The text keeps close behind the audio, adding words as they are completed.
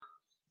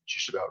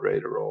just about ready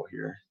to roll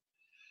here.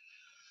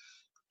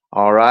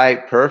 All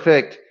right,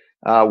 perfect.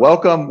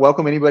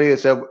 Welcome anybody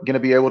that's going to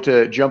be able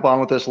to jump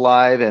on with us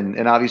live,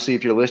 and obviously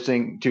if you're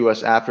listening to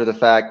us after the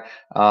fact,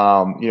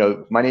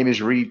 my name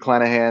is Reed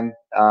Clenahan.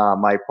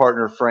 My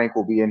partner Frank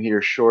will be in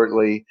here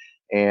shortly,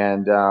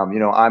 and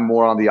I'm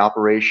more on the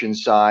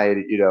operations side.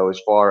 As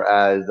far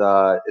as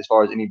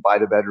any by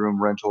the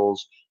bedroom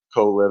rentals,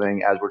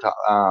 co-living, as we're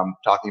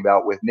talking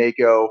about with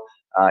NACO.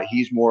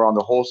 He's more on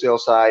the wholesale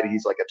side.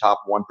 He's like a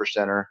top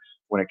 1%er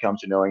when it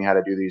comes to knowing how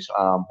to do these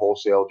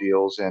wholesale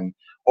deals. And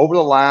over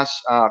the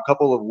last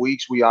couple of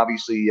weeks, we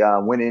obviously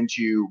went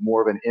into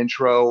more of an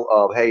intro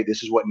of, hey,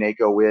 this is what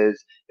NACO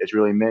is. It's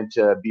really meant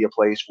to be a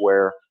place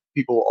where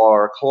people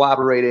are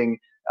collaborating.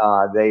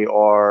 They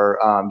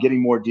are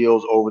getting more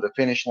deals over the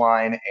finish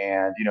line.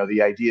 And,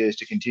 the idea is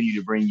to continue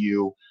to bring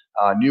you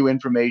new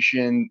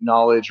information,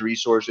 knowledge,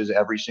 resources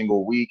every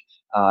single week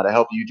to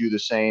help you do the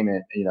same.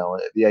 And,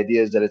 the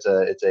idea is that it's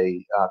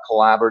a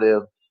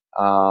collaborative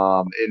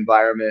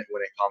environment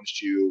when it comes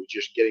to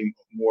just getting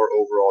more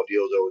overall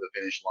deals over the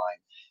finish line.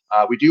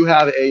 We do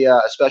have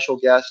a special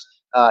guest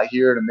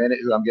here in a minute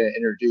who I'm going to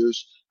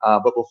introduce.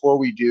 But before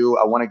we do,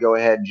 I want to go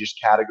ahead and just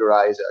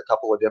categorize a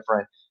couple of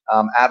different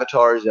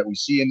avatars that we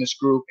see in this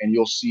group, and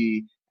you'll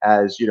see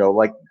as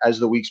as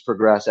the weeks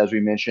progress, as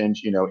we mentioned,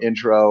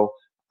 intro.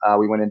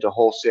 We went into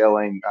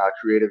wholesaling,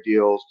 creative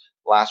deals.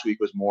 Last week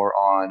was more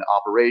on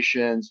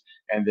operations,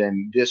 and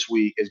then this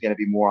week is going to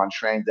be more on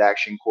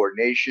transaction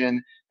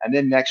coordination. And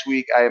then next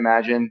week, I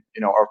imagine,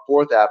 our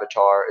fourth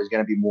avatar is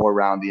going to be more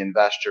around the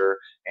investor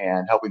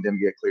and helping them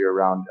get clear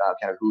around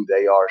kind of who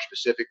they are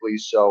specifically.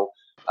 So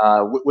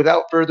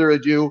without further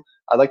ado,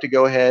 I'd like to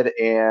go ahead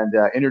and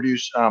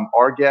introduce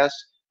our guest,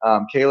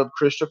 Caleb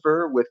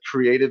Christopher with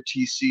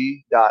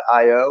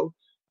CreativeTC.io.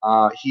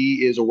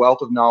 He is a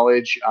wealth of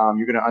knowledge.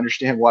 You're going to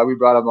understand why we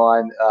brought him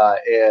on.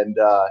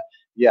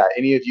 Yeah,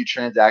 any of you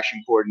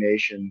transaction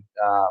coordination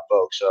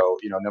folks. So,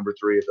 number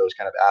three of those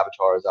kind of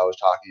avatars I was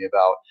talking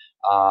about.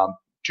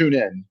 Tune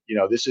in.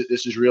 This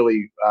is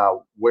really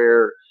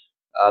where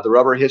the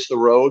rubber hits the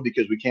road,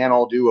 because we can't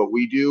all do what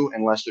we do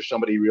unless there's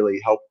somebody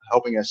really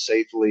helping us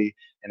safely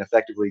and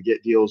effectively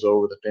get deals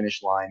over the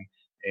finish line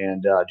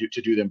and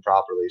to do them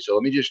properly. So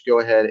let me just go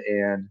ahead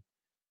and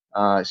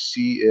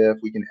see if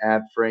we can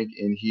add Frank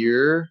in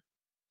here.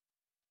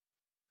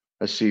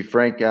 Let's see,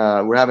 Frank.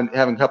 We're having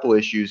a couple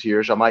issues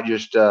here, so I might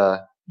just you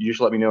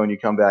just let me know when you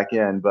come back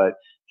in. But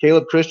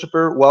Caleb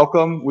Christopher,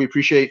 welcome. We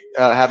appreciate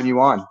having you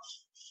on.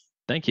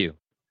 Thank you.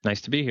 Nice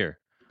to be here.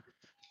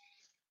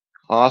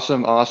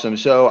 Awesome.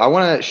 So I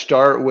want to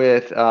start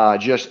with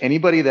just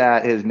anybody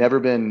that has never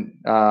been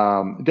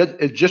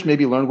just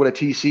maybe learned what a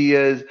TC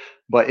is,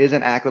 but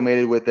isn't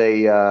acclimated with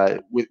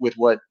with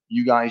what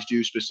you guys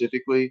do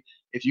specifically.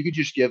 If you could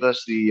just give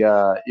us the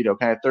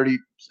kind of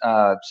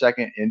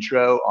 30-second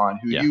intro on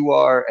who you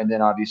are, and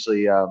then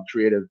obviously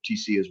Creative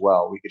TC as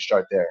well. We could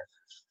start there.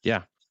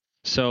 Yeah.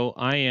 So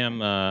I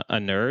am a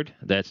nerd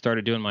that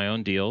started doing my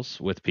own deals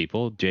with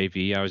people.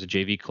 JV. I was a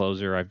JV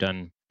closer. I've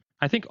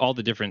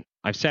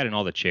sat in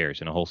all the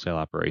chairs in a wholesale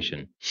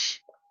operation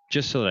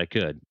just so that I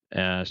could.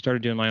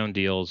 Started doing my own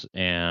deals,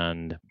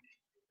 and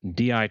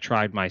DI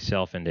tried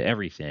myself into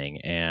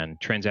everything,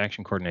 and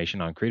transaction coordination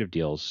on creative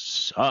deals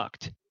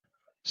sucked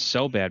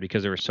so bad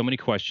because there were so many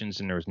questions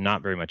and there was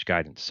not very much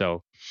guidance.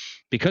 So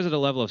because of the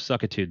level of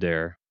suckitude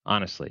there,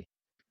 honestly,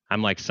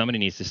 I'm like, somebody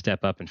needs to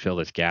step up and fill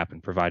this gap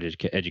and provide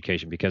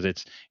education, because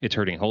it's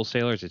hurting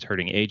wholesalers, it's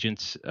hurting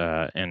agents,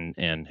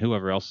 and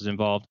whoever else is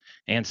involved,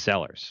 and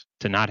sellers,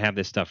 to not have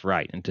this stuff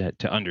right and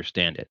to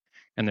understand it.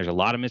 And there's a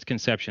lot of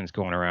misconceptions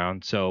going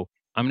around. So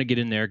I'm going to get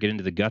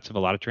into the guts of a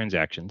lot of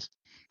transactions,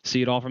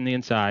 see it all from the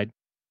inside,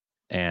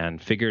 and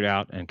figure it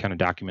out and kind of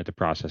document the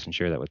process and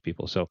share that with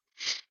people. So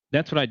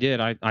that's what I did.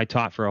 I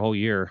taught for a whole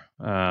year,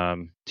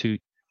 2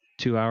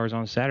 hours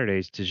on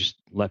Saturdays, to just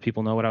let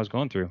people know what I was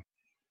going through.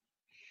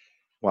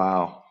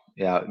 Wow.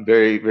 Yeah,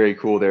 very, very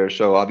cool there.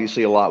 So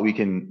obviously a lot we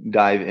can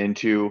dive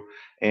into,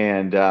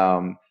 and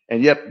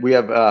yep, we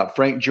have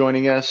Frank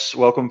joining us.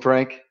 Welcome,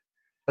 Frank.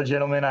 Hello,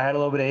 gentlemen. I had a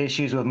little bit of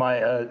issues with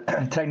my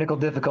technical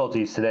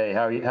difficulties today.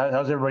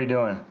 How's everybody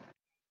doing?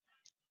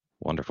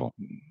 Wonderful.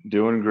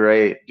 Doing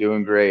great.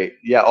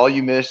 Yeah, all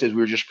you missed is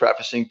we were just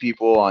prefacing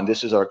people on,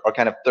 this is our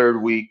kind of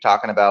third week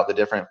talking about the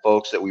different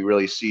folks that we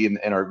really see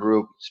in our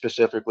group,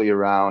 specifically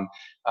around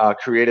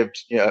creative,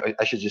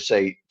 I should just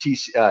say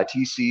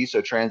TC,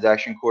 so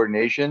transaction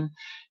coordination,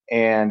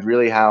 and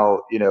really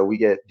how, we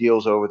get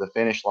deals over the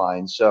finish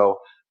line. So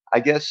I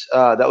guess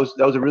that was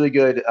a really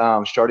good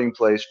starting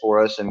place for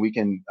us, and we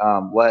can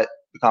let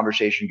the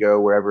conversation go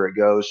wherever it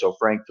goes. So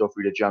Frank, feel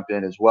free to jump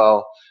in as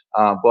well.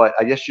 But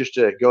I guess just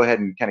to go ahead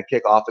and kind of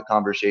kick off the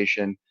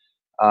conversation,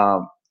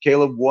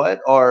 Caleb, what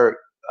are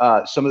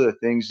some of the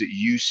things that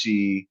you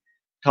see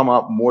come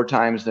up more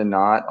times than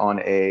not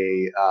on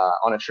a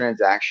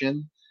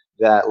transaction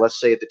that, let's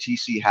say, if the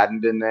TC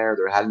hadn't been there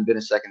hadn't been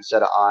a second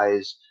set of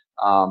eyes,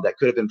 that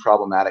could have been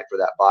problematic for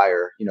that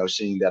buyer,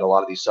 seeing that a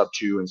lot of these sub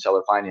 2 and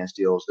seller finance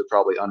deals, they're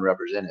probably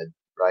unrepresented,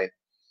 right?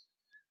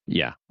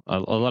 Yeah.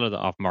 a lot of the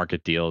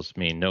off-market deals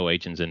mean no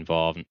agents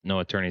involved, no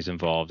attorneys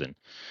involved, and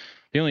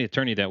the only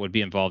attorney that would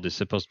be involved is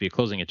supposed to be a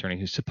closing attorney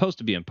who's supposed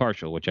to be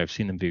impartial, which I've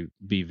seen them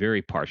be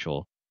very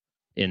partial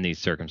in these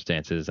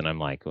circumstances. And I'm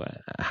like, well,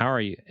 how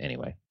are you?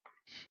 Anyway,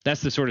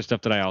 that's the sort of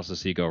stuff that I also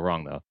see go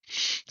wrong, though.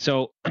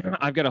 So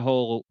I've got a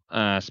whole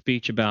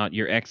speech about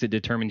your exit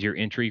determines your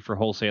entry for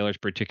wholesalers,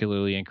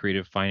 particularly in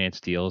creative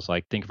finance deals.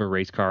 Like, think of a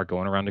race car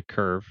going around a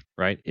curve,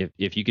 right?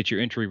 If you get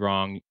your entry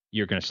wrong,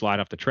 you're going to slide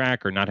off the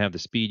track or not have the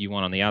speed you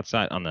want on the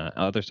outside, on the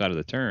other side of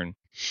the turn.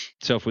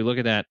 So if we look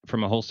at that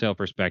from a wholesale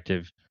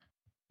perspective,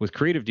 with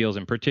creative deals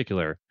in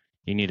particular,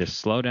 you need to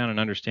slow down and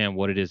understand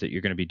what it is that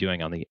you're going to be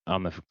doing on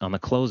the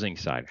closing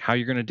side, how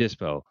you're going to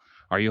dispo.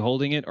 Are you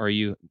holding it? Or are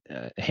you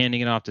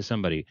handing it off to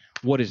somebody?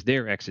 What is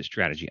their exit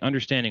strategy?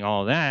 Understanding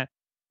all of that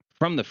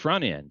from the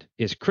front end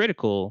is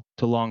critical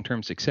to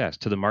long-term success,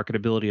 to the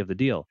marketability of the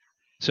deal.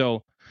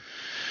 So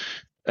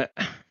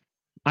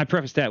I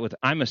preface that with,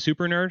 I'm a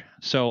super nerd,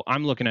 so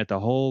I'm looking at the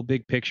whole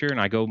big picture, and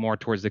I go more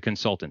towards the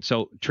consultant.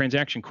 So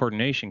transaction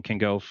coordination can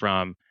go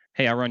from,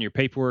 hey, I run your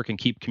paperwork and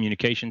keep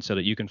communication so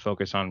that you can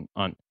focus on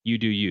you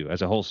do you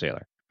as a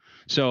wholesaler.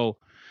 So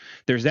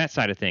there's that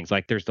side of things.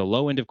 Like, there's the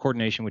low end of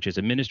coordination, which is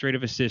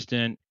administrative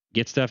assistant,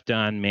 get stuff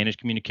done, manage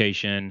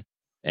communication,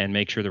 and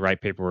make sure the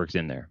right paperwork's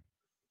in there.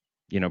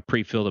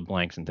 Pre-fill the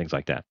blanks and things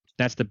like that.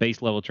 That's the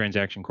base level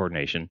transaction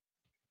coordination.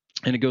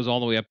 And it goes all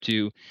the way up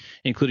to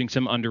including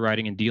some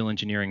underwriting and deal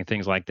engineering and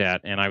things like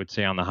that. And I would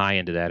say on the high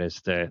end of that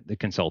is the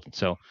consultant.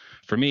 So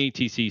for me,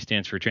 TC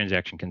stands for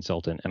transaction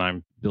consultant, and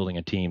I'm building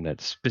a team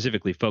that's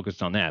specifically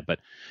focused on that. But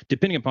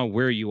depending upon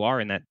where you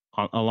are in that,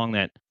 along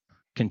that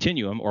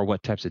continuum, or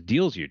what types of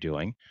deals you're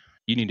doing,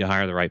 you need to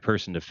hire the right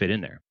person to fit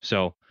in there.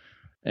 So,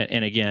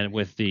 and again,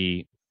 with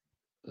the,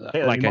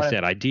 like I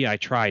said, I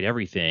tried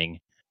everything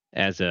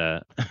as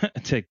a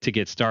to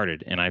get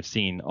started, and I've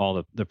seen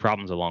all the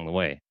problems along the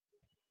way.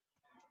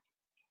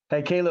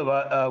 Hey, Caleb,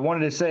 I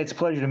wanted to say it's a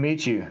pleasure to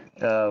meet you.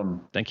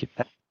 Thank you.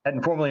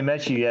 Hadn't formally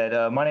met you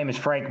yet. My name is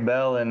Frank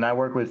Bell, and I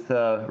work with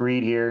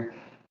Reed here.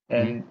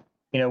 And,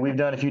 we've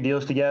done a few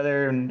deals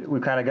together, and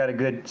we've kind of got a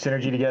good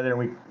synergy together, and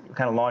we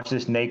kind of launched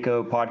this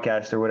NACO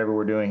podcast or whatever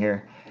we're doing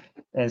here.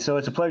 And so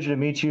it's a pleasure to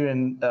meet you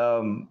and,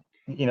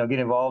 get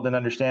involved and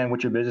understand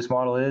what your business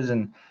model is.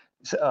 And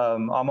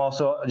I'm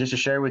also, just to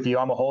share with you,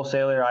 I'm a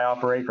wholesaler. I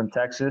operate from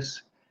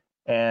Texas.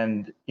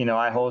 And,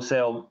 I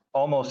wholesale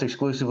almost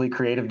exclusively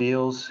creative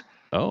deals.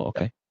 Oh,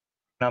 okay.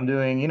 I'm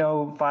doing,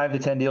 5 to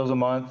 10 deals a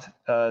month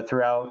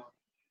throughout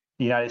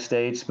the United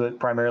States, but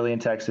primarily in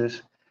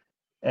Texas.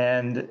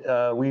 And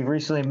we've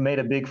recently made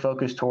a big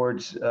focus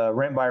towards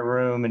rent by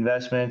room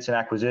investments and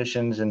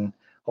acquisitions and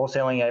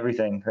wholesaling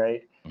everything,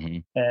 right? Mm-hmm.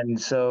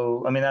 And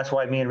so, that's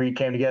why me and Reed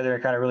came together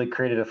and kind of really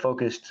created a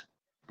focused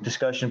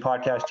discussion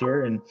podcast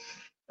here. And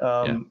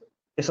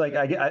it's like,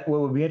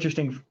 what would be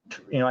interesting,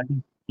 I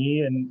think,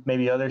 me and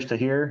maybe others to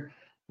hear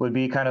would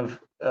be kind of,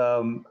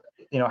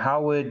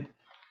 how would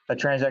a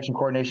transaction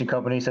coordination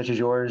company such as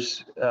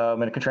yours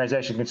and a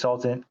transaction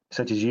consultant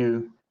such as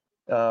you,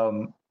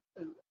 how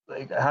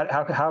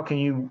can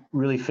you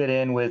really fit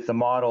in with the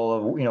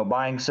model of,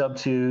 buying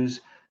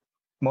sub-twos,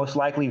 most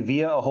likely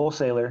via a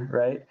wholesaler,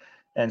 right?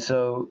 And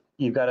so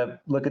you've got to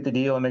look at the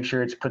deal and make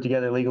sure it's put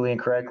together legally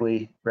and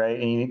correctly, right?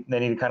 And they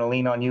need to kind of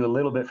lean on you a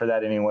little bit for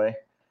that anyway.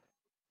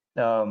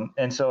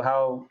 And so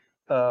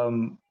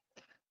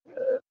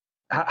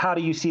how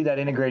do you see that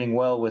integrating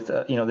well with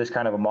this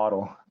kind of a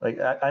model? Like,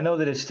 I know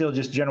that it's still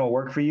just general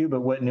work for you,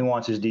 but what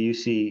nuances do you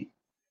see?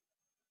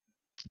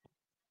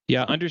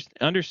 Yeah,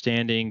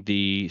 understanding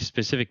the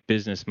specific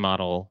business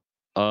model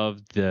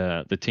of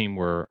the team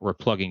we're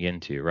plugging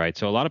into, right?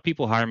 So a lot of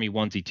people hire me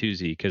onesie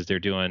twosie because they're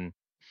doing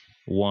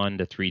 1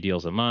 to 3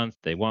 deals a month.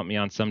 They want me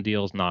on some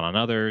deals, not on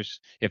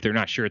others. If they're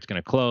not sure it's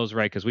going to close,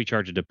 right? Because we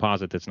charge a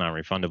deposit that's not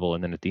refundable,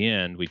 and then at the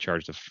end we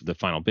charge the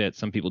final bit.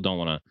 Some people don't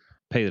want to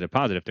pay the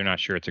deposit if they're not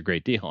sure it's a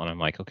great deal, and I'm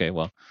like, okay,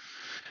 well,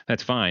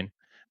 that's fine.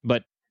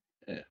 But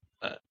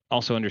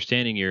also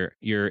understanding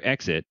your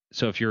exit.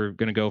 So if you're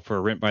going to go for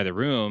a rent by the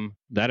room,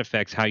 that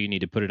affects how you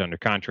need to put it under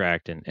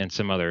contract and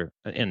some other,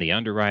 and the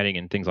underwriting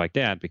and things like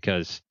that,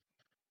 because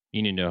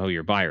you need to know who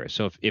your buyer is.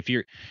 So if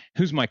you're,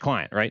 who's my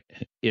client, right?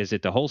 Is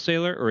it the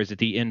wholesaler or is it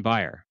the end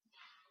buyer?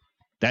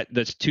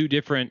 That's two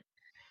different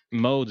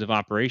modes of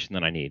operation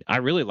that I need. I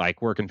really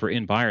like working for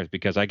end buyers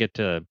because I get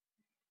to,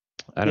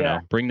 I don't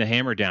know, bring the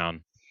hammer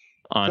down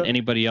on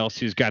anybody else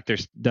who's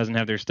doesn't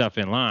have their stuff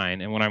in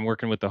line. And when I'm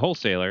working with the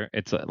wholesaler,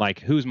 it's like,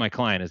 who's my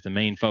client is the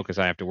main focus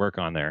I have to work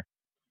on there.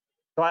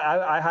 So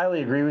I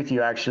highly agree with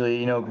you,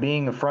 actually.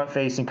 Being a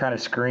front-facing kind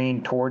of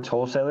screen towards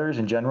wholesalers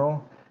in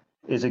general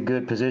is a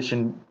good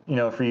position,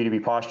 for you to be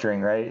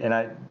posturing, right? And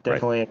I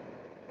definitely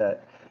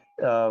that.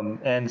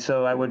 And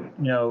so I would,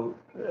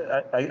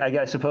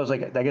 I suppose, I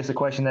guess the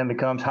question then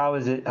becomes, how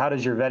does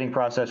your vetting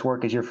process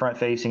work as you're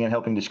front-facing and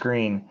helping to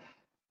screen,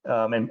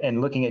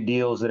 and looking at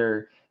deals that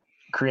are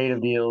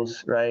creative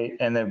deals, right?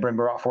 And then been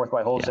brought forth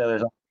by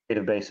wholesalers on a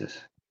creative basis.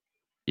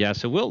 Yeah,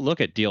 so we'll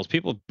look at deals.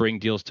 People bring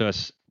deals to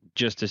us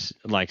just to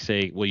like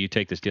say, will you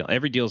take this deal?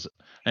 Every deal's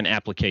an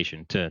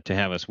application to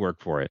have us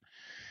work for it.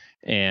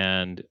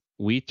 And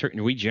we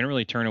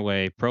generally turn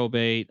away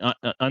probate,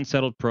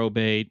 unsettled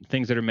probate,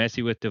 things that are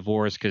messy with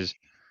divorce, because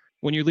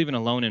when you're leaving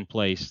a loan in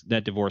place,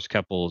 that divorced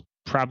couple is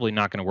probably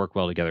not going to work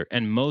well together.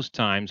 And most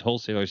times,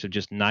 wholesalers have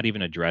just not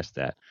even addressed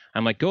that.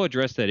 I'm like, go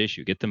address that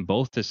issue. Get them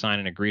both to sign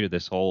and agree to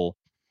this whole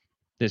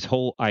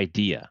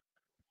idea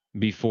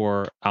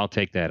before I'll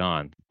take that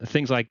on.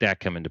 Things like that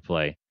come into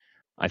play.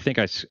 I think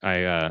That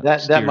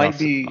steered might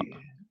be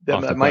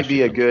off the might be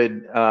question a though.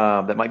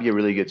 good that might be a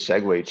really good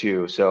segue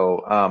too.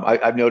 So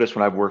I've noticed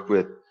when I've worked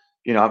with,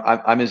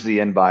 I'm as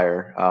the end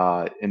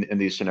buyer in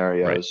these Right.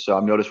 scenarios. So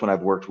I've noticed when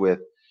I've worked with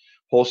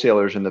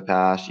wholesalers in the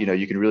past,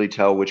 you can really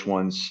tell which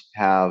ones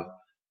have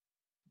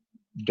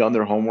done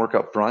their homework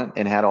up front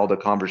and had all the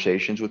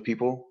conversations with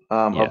people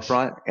up Yes.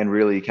 front and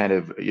really kind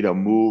of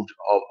moved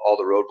all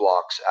the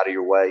roadblocks out of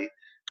your way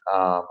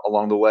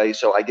along the way.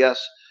 So I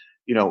guess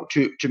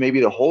to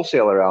maybe the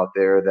wholesaler out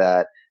there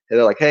that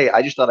they're like, hey,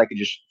 I just thought I could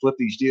just flip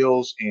these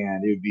deals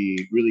and it would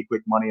be really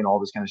quick money and all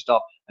this kind of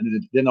stuff.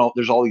 And then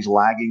there's all these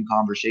lagging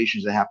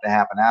conversations that have to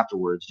happen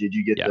afterwards. Did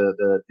you get Yeah.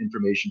 the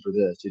information for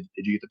this? Did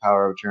you get the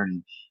power of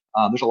attorney?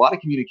 There's a lot of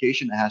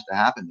communication that has to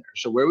happen there.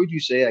 So where would you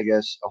say, I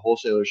guess, a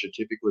wholesaler should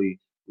typically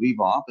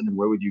leave off, and then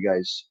where would you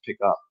guys pick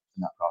up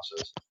in that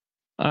process?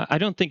 I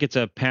don't think it's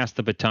a pass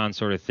the baton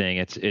sort of thing.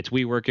 It's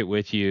we work it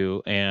with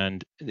you,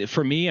 and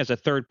for me as a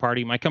third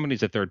party, my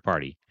company's a third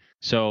party,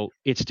 so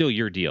it's still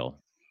your deal,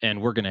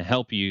 and we're going to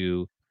help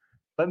you.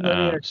 Let me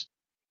interject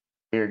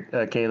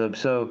here, Caleb.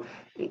 So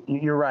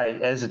you're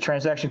right. As a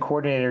transaction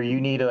coordinator,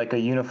 you need like a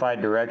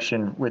unified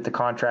direction with the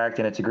contract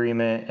and its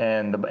agreement,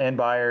 and the end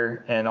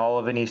buyer, and all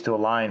of it needs to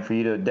align for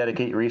you to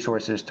dedicate your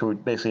resources to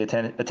basically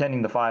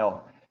attending the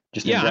file,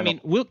 just in Yeah, I general.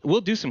 mean,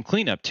 we'll do some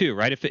cleanup too,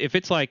 right? If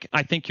it's like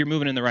I think you're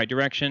moving in the right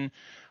direction,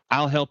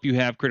 I'll help you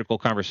have critical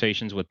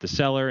conversations with the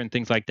seller and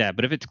things like that.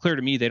 But if it's clear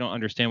to me they don't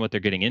understand what they're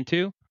getting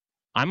into,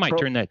 I might Pro-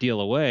 turn that deal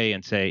away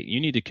and say,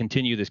 you need to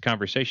continue this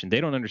conversation. They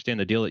don't understand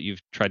the deal that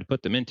you've tried to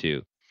put them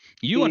into.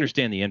 You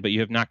understand the end, but you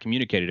have not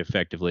communicated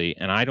effectively.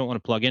 And I don't want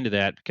to plug into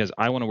that because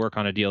I want to work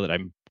on a deal that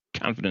I'm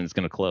confident is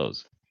going to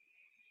close.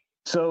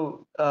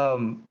 So,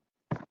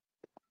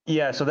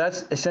 yeah, so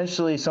that's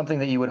essentially something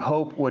that you would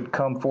hope would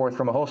come forth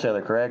from a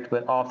wholesaler, correct?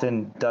 But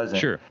often doesn't.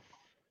 Sure.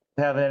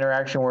 Have an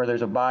interaction where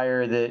there's a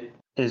buyer that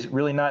is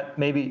really not,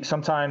 maybe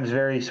sometimes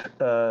very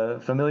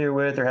familiar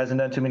with, or hasn't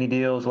done too many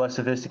deals, less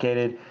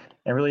sophisticated,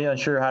 and really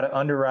unsure how to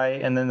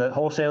underwrite. And then the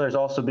wholesaler is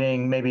also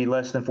being maybe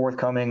less than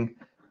forthcoming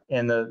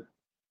in the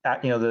true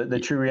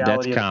That's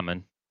reality of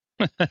common.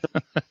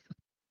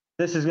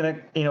 this is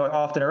going to,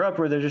 often erupt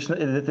where they're just,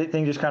 the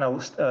thing just kind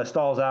of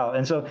stalls out.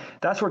 And so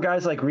that's where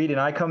guys like Reed and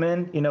I come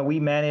in. We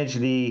manage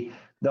the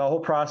whole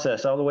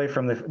process all the way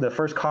from the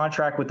first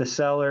contract with the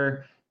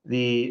seller,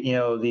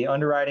 the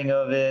underwriting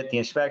of it, the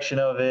inspection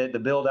of it, the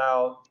build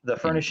out, the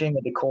furnishing,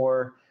 the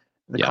decor,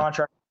 the Yeah.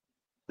 contract,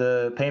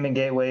 the payment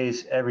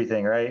gateways,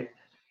 everything, right?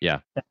 Yeah.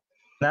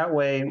 That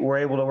way we're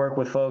able to work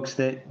with folks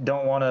that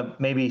don't want to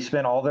maybe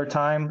spend all their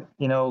time,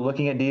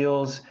 looking at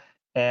deals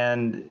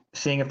and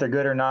seeing if they're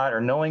good or not,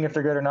 or knowing if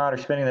they're good or not, or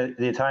spending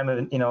the time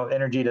and,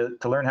 energy to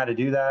learn how to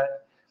do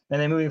that.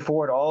 And then moving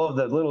forward, all of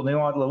the little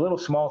nuance, the little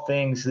small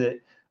things that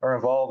are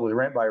involved with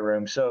rent by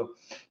room. So,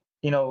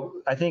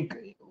 I think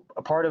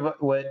a part of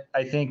what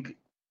I think,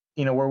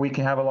 where we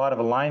can have a lot of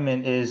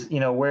alignment is,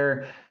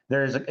 where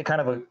there's a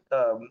kind of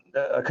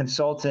a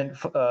consultant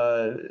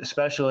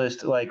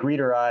specialist like Reed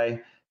or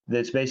I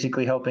that's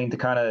basically helping to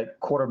kind of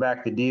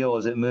quarterback the deal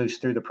as it moves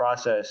through the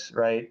process,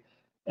 right?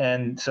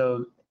 And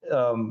so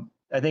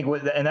I think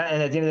and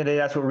at the end of the day,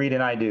 that's what Reed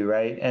and I do,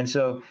 right? And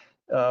so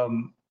what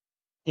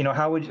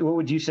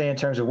would you say in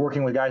terms of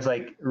working with guys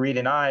like Reed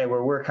and I,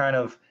 where we're kind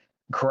of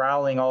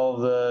corralling all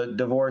of the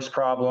divorce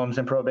problems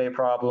and probate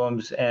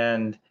problems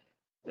and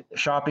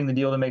shopping the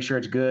deal to make sure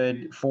it's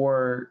good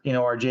for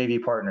our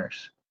JV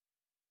partners?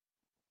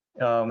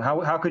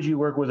 How could you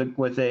work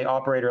with a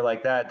operator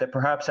like that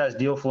perhaps has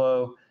deal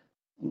flow?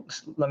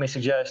 Let me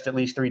suggest at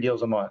least 3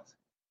 deals a month.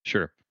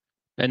 Sure.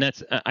 And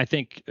that's, I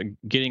think,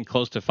 getting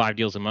close to 5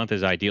 deals a month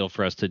is ideal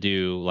for us to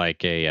do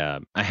like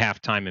a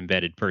half-time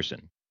embedded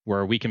person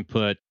where we can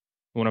put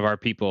one of our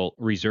people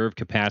reserve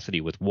capacity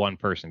with one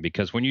person.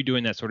 Because when you're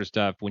doing that sort of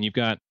stuff, when you've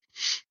got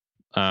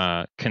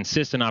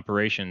consistent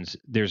operations,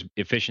 there's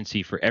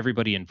efficiency for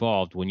everybody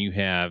involved. When you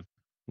have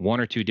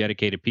one or two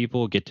dedicated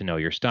people, get to know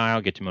your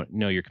style, get to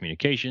know your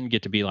communication,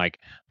 get to be like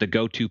the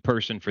go-to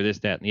person for this,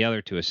 that, and the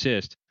other to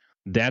assist.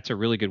 That's a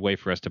really good way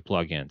for us to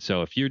plug in.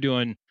 So if you're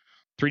doing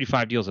 3 to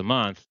 5 deals a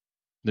month,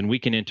 then we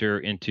can enter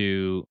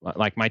into,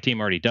 like my team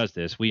already does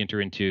this. We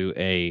enter into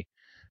a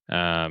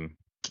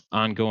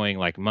ongoing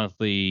like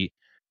monthly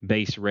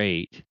base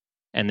rate,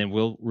 and then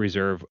we'll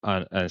reserve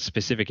a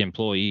specific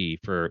employee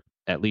for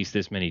at least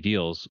this many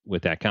deals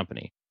with that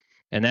company.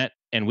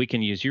 And we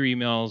can use your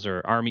emails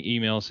or our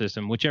email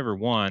system, whichever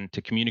one,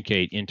 to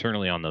communicate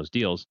internally on those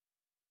deals.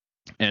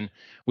 And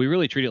we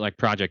really treat it like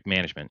project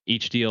management.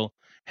 Each deal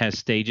has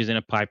stages in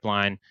a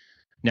pipeline.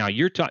 Now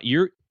you're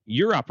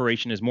your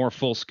operation is more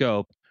full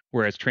scope,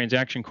 whereas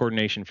transaction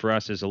coordination for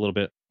us is a little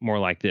bit more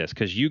like this,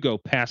 because you go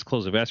past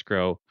close of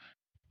escrow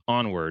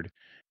onward,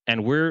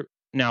 and we're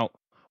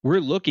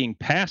looking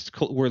past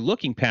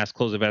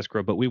close of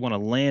escrow, but we want to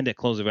land at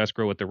close of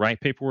escrow with the right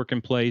paperwork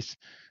in place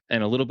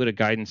and a little bit of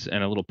guidance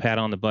and a little pat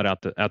on the butt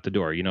out the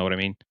door. You know what I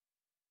mean?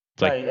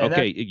 It's like, Right, and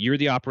okay, you're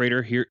the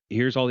operator.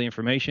 Here's all the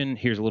information.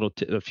 Here's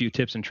a few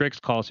tips and tricks.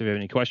 Call us if you have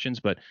any questions.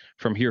 But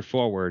from here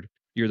forward,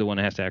 you're the one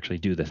that has to actually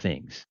do the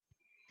things.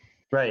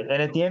 right.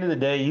 And at the end of the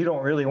day, you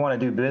don't really want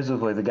to do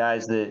business with the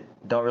guys that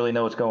don't really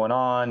know what's going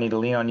on, need to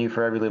lean on you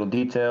for every little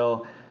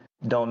detail,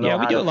 don't know Yeah,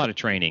 we how do to. a lot of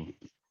training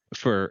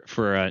for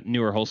a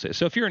newer wholesaler.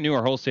 So if you're a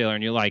newer wholesaler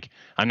and you're like,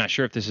 I'm not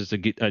sure if this is a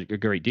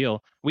great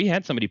deal, we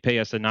had somebody pay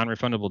us a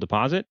non-refundable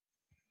deposit.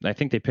 I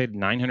think they paid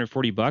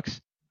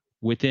 $940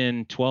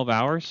 within 12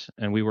 hours,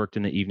 and we worked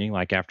in the evening,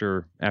 like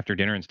after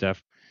dinner and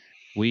stuff.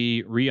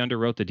 We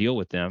re-underwrote the deal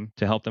with them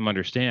to help them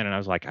understand. And I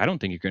was like, I don't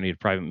think you're going to need a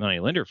private money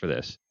lender for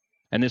this.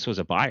 And this was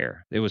a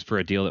buyer. It was for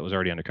a deal that was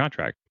already under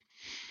contract.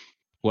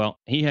 Well,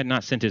 he had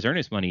not sent his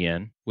earnest money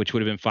in, which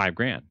would have been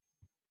 $5,000.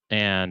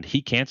 And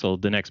he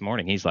canceled the next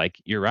morning. He's like,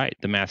 you're right.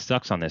 The math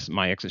sucks on this.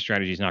 My exit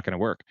strategy is not going to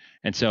work.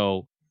 And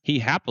so he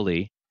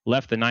happily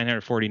left the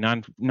 940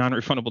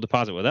 non-refundable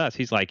deposit with us.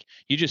 He's like,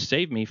 you just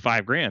saved me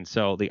 $5,000.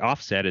 So the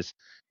offset is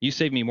you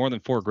saved me more than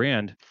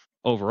 $4,000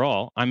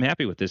 overall. I'm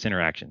happy with this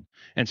interaction.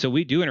 And so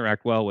we do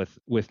interact well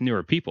with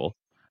newer people,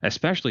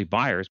 especially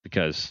buyers,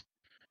 because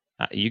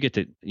you get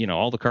to,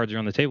 all the cards are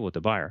on the table with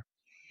the buyer.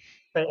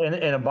 And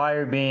a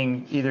buyer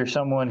being either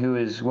someone who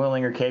is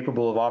willing or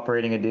capable of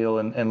operating a deal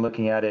and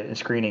looking at it and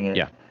screening it.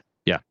 Yeah.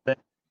 Yeah. But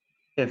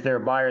if they're a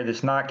buyer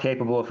that's not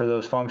capable for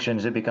those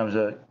functions, it becomes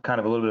a kind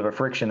of a little bit of a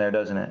friction there,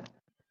 doesn't it?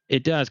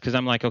 It does, because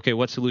I'm like, okay,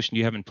 what solution do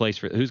you have in place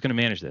for who's going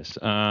to manage this?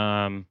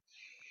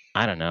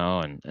 I don't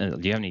know. And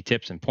do you have any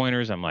tips and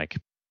pointers? I'm like,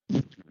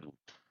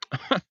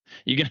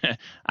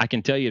 I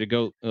can tell you to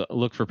go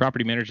look for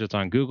property managers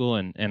on Google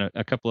and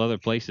a couple other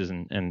places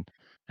and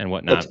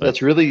whatnot.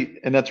 That's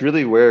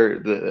really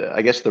where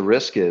I guess the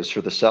risk is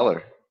for the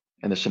seller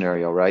in the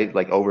scenario, right?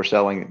 Like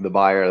overselling the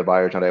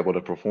buyer's not able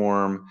to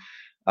perform,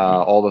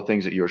 all the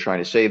things that you were trying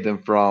to save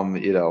them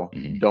from,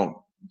 don't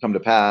come to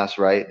pass,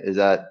 right? Is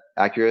that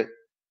accurate?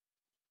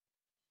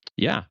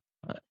 Yeah,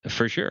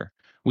 for sure.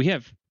 We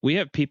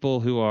have people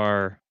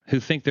who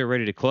think they're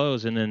ready to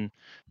close, and then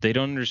they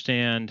don't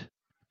understand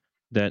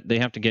that they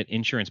have to get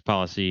insurance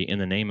policy in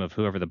the name of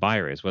whoever the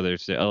buyer is, whether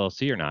it's the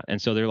LLC or not.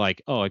 And so they're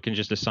like, oh, I can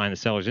just assign the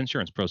seller's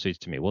insurance proceeds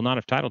to me. Well, not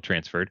if title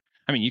transferred.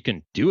 I mean, you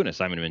can do an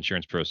assignment of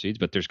insurance proceeds,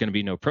 but there's going to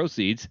be no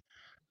proceeds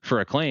for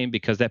a claim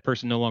because that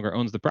person no longer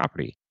owns the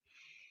property.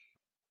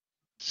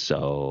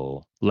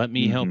 So let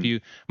me help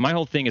you. My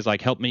whole thing is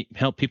like, help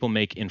people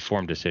make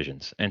informed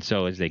decisions. And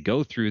so as they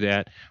go through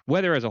that,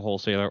 whether as a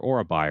wholesaler or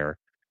a buyer,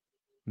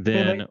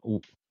 then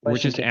we're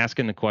just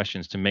asking the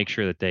questions to make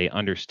sure that they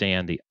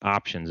understand the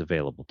options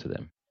available to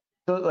them.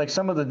 So like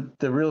some of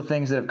the real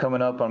things that have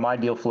coming up on my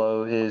deal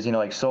flow is,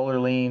 like solar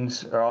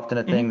liens are often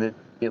a thing that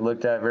get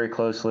looked at very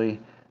closely.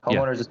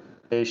 Homeowners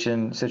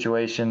association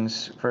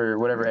situations for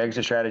whatever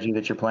exit strategy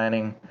that you're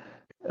planning.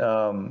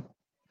 And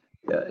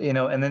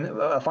then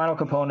a final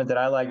component that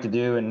I like to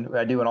do, and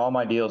I do in all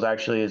my deals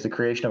actually, is the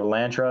creation of a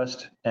land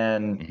trust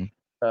and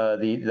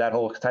that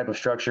whole type of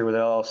structure with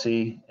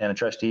LLC and a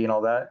trustee and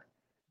all that.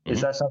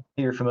 Is that something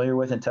you're familiar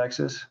with in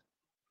Texas?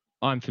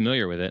 I'm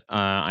familiar with it.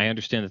 I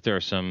understand that there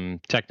are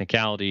some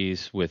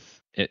technicalities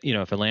with it.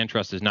 If a land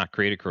trust is not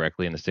created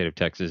correctly in the state of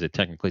Texas, it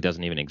technically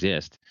doesn't even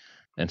exist.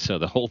 And so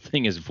the whole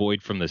thing is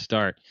void from the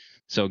start.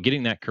 So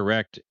getting that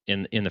correct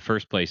in the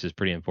first place is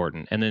pretty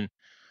important. And then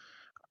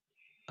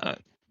I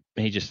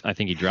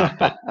think he dropped,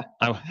 but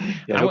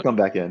he'll come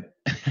back in.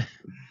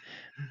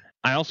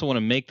 I also want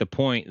to make the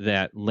point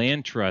that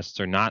land trusts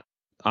are not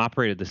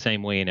operated the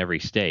same way in every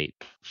state.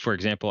 For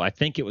example, I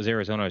think it was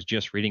Arizona I was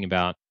just reading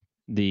about.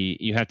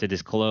 You have to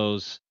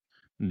disclose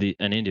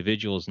an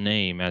individual's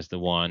name as the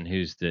one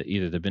who's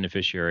either the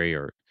beneficiary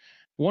or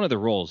one of the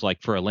roles,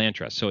 like for a land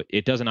trust. So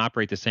it doesn't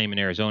operate the same in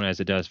Arizona as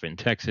it does in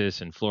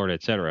Texas and Florida,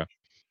 et cetera.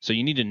 So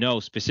you need to know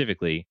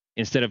specifically,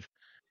 instead of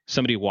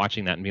somebody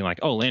watching that and being like,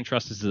 oh, land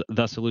trust is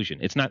the solution.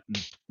 It's not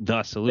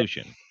the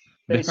solution.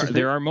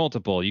 There are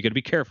multiple. You got to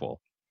be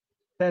careful.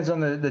 Depends on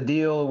the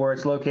deal, where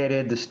it's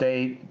located, the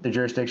state, the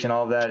jurisdiction,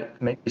 all of that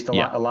makes the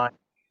line.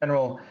 In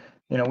general,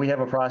 we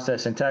have a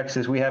process in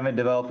Texas. We haven't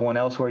developed one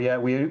elsewhere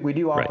yet. We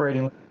do operate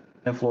in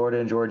Florida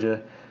and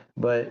Georgia,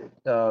 but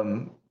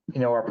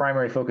our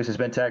primary focus has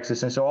been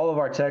Texas. And so all of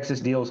our Texas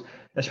deals,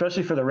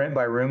 especially for the rent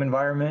by room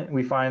environment,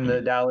 we find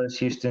the Dallas,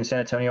 Houston, San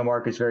Antonio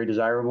markets very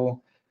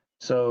desirable.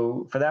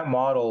 So for that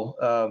model,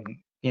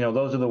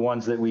 those are the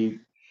ones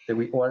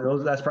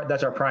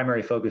that's our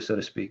primary focus, so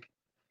to speak,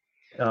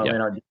 in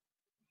our.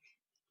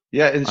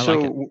 Yeah, and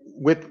so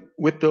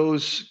with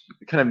those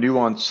kind of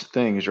nuanced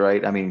things,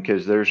 right? I mean,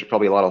 because there's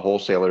probably a lot of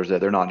wholesalers that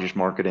they're not just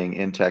marketing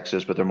in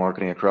Texas, but they're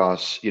marketing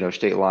across,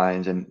 state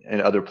lines and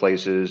other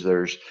places.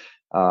 There's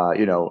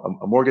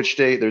a mortgage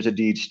state, there's a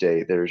deed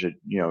state, there's a,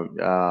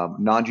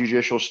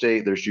 non-judicial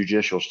state, there's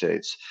judicial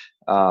states.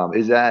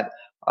 Is that,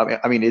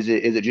 I mean, is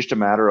it just a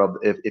matter of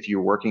if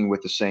you're working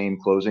with the same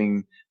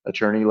closing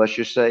attorney, let's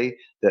just say,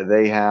 that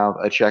they have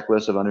a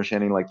checklist of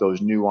understanding like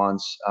those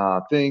nuance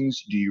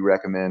things? Do you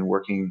recommend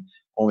working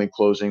only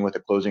closing with a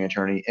closing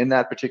attorney in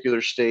that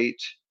particular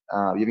state? You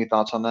have any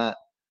thoughts on that?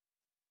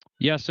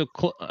 Yeah, so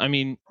I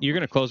mean, you're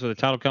going to close with a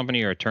title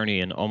company or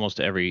attorney in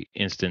almost every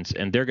instance,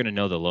 and they're going to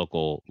know the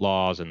local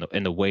laws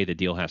and the way the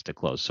deal has to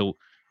close. So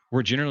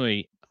we're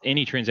generally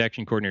any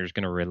transaction coordinator is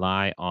going to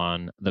rely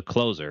on the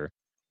closer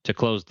to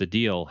close the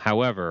deal.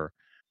 However,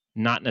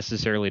 not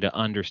necessarily to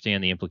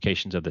understand the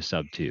implications of the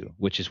sub two,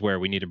 which is where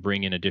we need to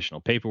bring in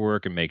additional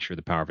paperwork and make sure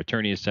the power of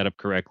attorney is set up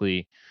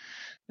correctly,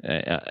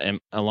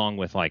 and along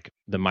with like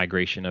the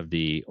migration of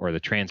the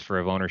transfer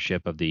of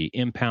ownership of the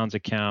impounds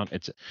account.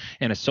 It's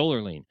and a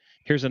solar lien.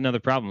 Here's another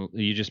problem.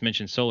 You just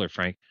mentioned solar,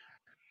 Frank.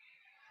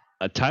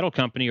 A title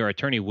company or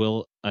attorney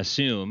will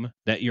assume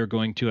that you're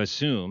going to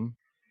assume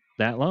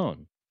that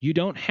loan. You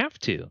don't have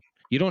to.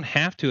 You don't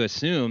have to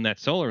assume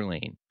that solar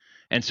lien.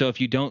 And so if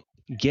you don't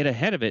get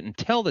ahead of it and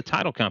tell the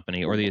title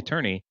company or the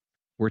attorney,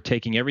 we're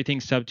taking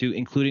everything sub to,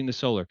 including the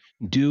solar,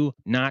 do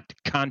not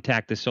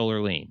contact the solar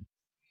lien.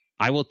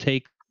 I will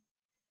take.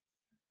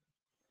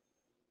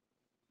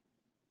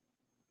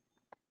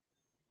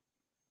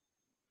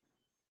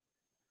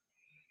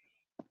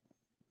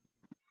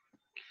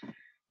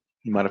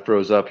 You might have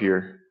froze up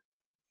here.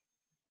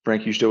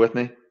 Frank, you still with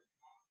me?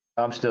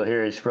 I'm still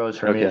here. It's froze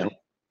for me as well.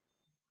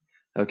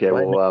 Okay.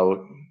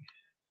 Well,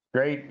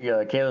 great.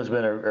 Yeah, Caleb's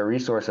been a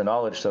resource of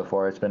knowledge so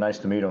far. It's been nice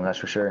to meet him, that's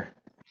for sure.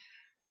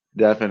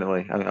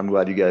 definitely. I'm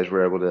glad you guys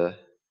were able to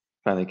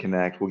finally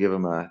connect. We'll give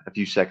him a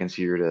few seconds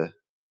here to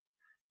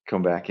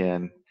come back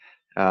in.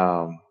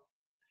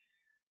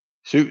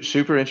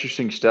 Super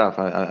interesting stuff.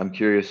 I'm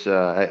curious.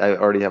 I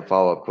already have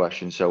follow-up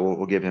questions, so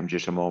we'll give him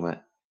just a moment.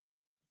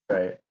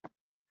 Right.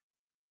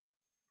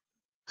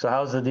 So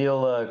how's the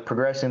deal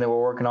progressing that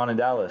we're working on in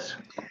Dallas?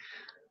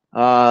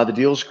 The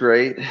deal's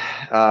great.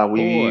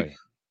 Boy,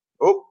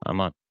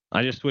 I'm on.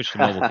 I just switched to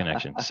mobile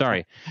connection.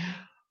 Sorry.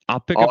 I'll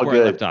pick All up where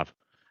good. I left off.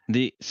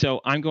 So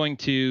I'm going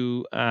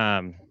to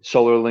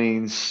solar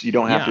liens. You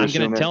don't have to I'm assume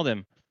going to it. tell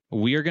them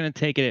we are going to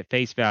take it at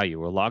face value.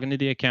 We'll log into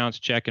the accounts,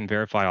 check and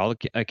verify all the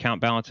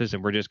account balances,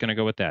 and we're just going to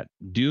go with that.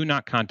 Do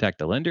not contact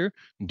the lender.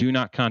 Do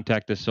not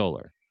contact the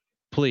solar,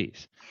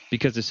 please,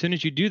 because as soon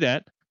as you do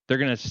that, they're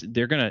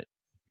gonna,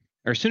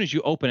 or as soon as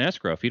you open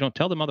escrow, if you don't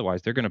tell them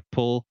otherwise, they're going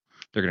to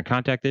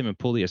contact them and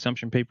pull the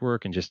assumption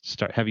paperwork and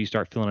just have you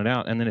start filling it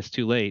out, and then it's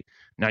too late.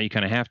 Now you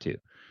kind of have to.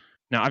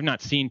 Now I've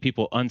not seen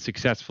people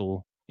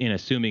unsuccessful in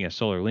assuming a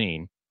solar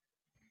lien.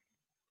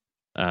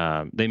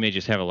 They may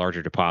just have a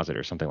larger deposit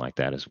or something like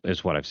that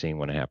is what I've seen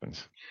when it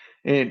happens.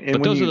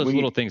 But those are those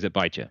little things that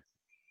bite you.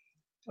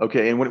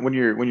 Okay, and when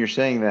you're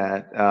saying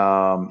that,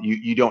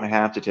 you don't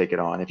have to take it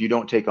on. If you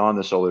don't take on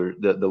the solar,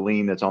 the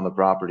lien that's on the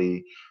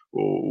property,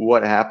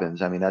 what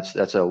happens? I mean,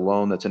 that's a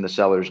loan that's in the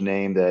seller's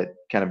name that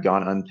kind of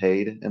gone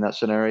unpaid in that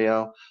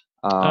scenario.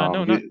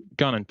 No, not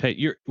gone unpaid.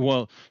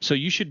 So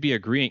you should be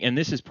agreeing, and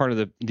this is part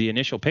of the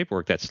initial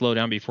paperwork, that slow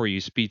down before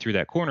you speed through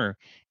that corner,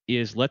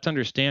 is let's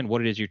understand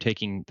what it is you're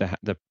taking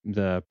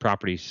the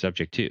property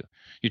subject to.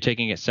 You're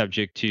taking it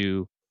subject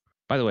to,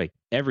 by the way,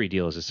 every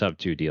deal is a sub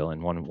 2 deal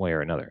in one way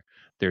or another.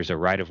 There's a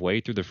right of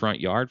way through the front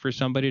yard for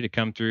somebody to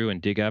come through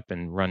and dig up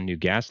and run new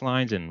gas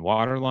lines and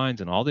water lines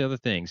and all the other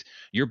things.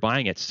 You're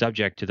buying it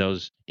subject to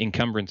those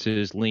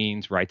encumbrances,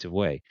 liens, rights of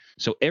way.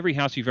 So every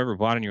house you've ever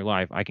bought in your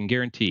life, I can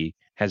guarantee,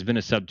 has been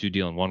a sub 2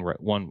 deal in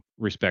one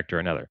respect or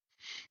another.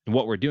 And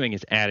what we're doing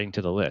is adding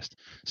to the list,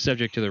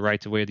 subject to the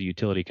rights of way of the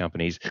utility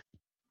companies,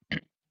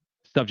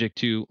 subject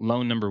to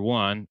loan number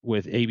 1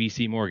 with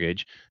ABC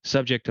Mortgage,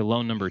 subject to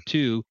loan number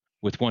 2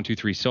 with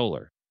 123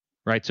 Solar,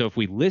 right? So if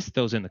we list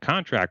those in the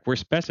contract, we're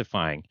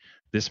specifying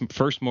this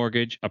first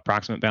mortgage,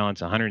 approximate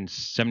balance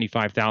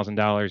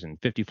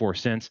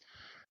 $175,000.54,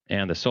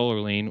 and the solar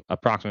lien,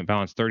 approximate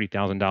balance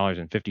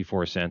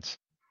 $30,000.54.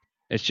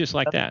 It's just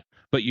like that.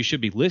 But you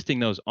should be listing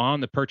those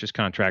on the purchase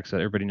contract so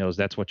that everybody knows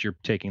that's what you're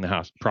taking the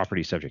house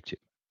property subject to.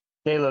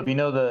 Caleb,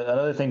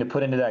 another thing to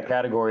put into that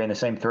category in the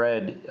same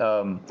thread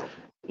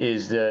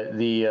is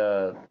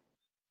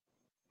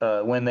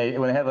when they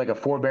have like a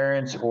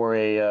forbearance or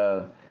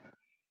a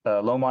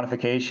loan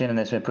modification and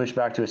it's been pushed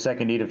back to a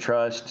second deed of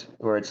trust,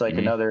 or it's like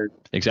another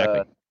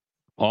exactly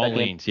all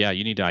liens. Yeah,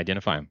 you need to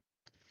identify them.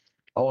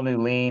 Whole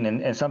new lien,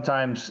 and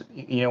sometimes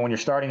when you're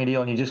starting a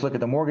deal and you just look at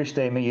the mortgage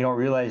statement, you don't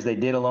realize they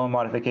did a loan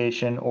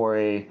modification or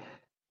a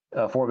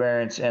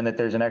forbearance, and that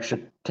there's an extra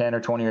 $10 or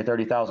 $20 or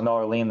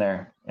 $30,000 lien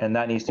there, and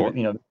that needs to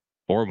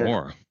or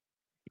more. Right.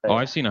 Oh,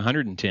 I've seen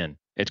 110.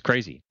 It's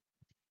crazy.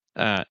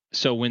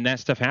 So when that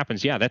stuff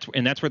happens, yeah, that's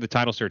where the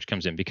title search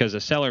comes in, because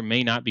a seller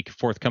may not be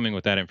forthcoming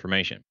with that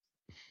information.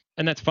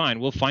 And that's fine.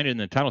 We'll find it in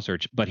the title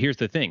search. But here's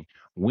the thing.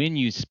 When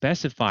you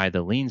specify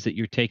the liens that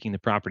you're taking the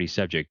property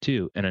subject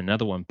to and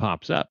another one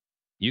pops up,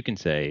 you can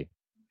say,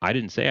 I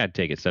didn't say I'd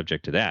take it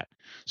subject to that.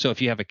 So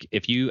if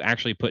you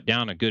actually put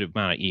down a good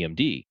amount of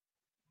EMD,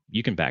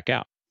 you can back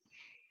out,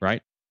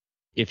 right?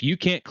 If you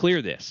can't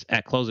clear this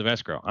at close of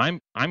escrow,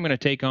 I'm going to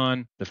take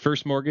on the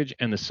first mortgage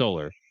and the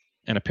solar.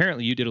 And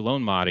apparently you did a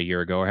loan mod a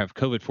year ago or have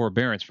COVID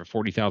forbearance for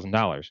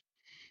 $40,000,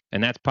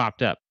 and that's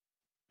popped up.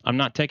 I'm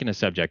not taking a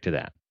subject to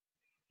that.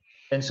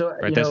 And so,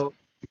 Right? That's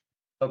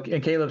okay,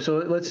 and Caleb,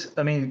 so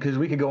because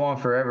we could go on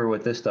forever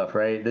with this stuff,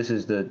 right?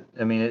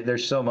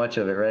 There's so much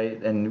of it,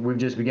 right? And we've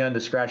just begun to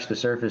scratch the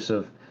surface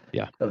of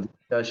the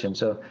discussion.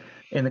 So,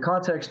 in the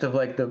context of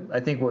I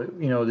think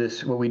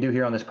what we do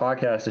here on this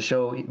podcast to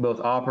show both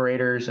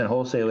operators and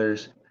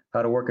wholesalers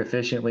how to work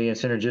efficiently and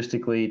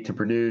synergistically to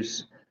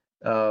produce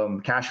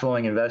cash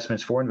flowing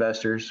investments for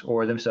investors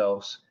or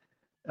themselves.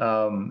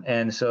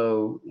 And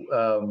so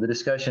the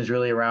discussion is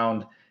really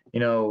around,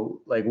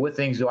 what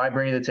things do I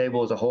bring to the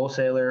table as a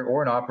wholesaler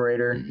or an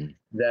operator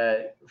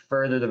that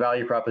further the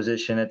value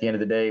proposition at the end of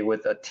the day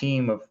with a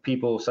team of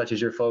people such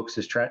as your folks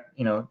as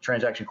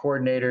transaction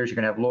coordinators. You're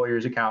going to have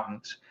lawyers,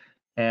 accountants,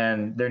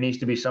 and there needs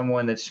to be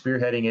someone that's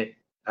spearheading it.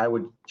 I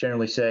would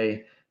generally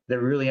say that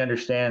really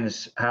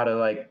understands how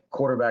to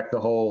quarterback the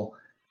whole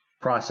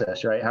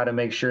process, right? How to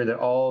make sure that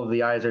all of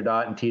the I's are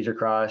dotted and T's are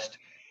crossed.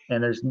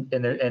 And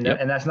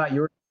that's not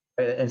your,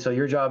 and so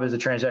your job as a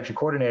transaction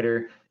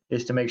coordinator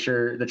is to make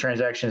sure the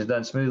transaction is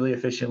done smoothly,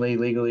 efficiently,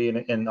 legally,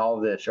 and all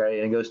of this, right?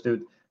 And it goes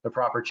through the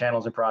proper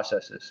channels and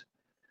processes.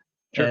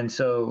 Sure. And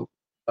so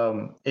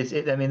this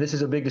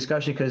is a big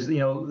discussion because, a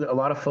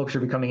lot of folks are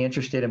becoming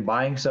interested in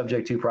buying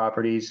subject to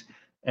properties,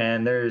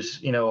 and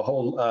there's, a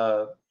whole,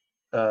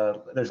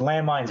 there's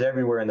landmines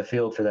everywhere in the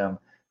field for them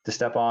to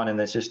step on, and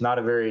it's just not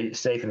a very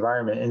safe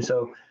environment. And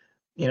so,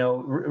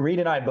 Reed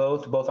and I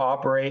both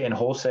operate and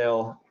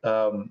wholesale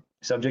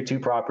subject to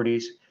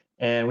properties,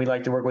 and we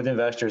like to work with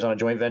investors on a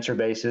joint venture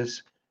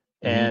basis.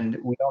 And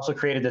we also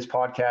created this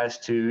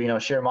podcast to,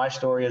 share my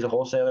story as a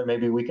wholesaler.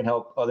 Maybe we can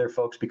help other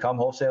folks become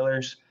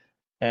wholesalers.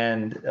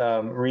 And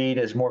Reed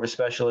is more of a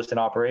specialist in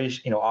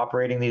operation,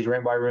 operating these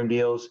room by room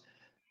deals.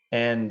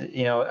 And,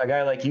 a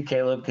guy like you,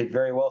 Caleb, could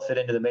very well fit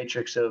into the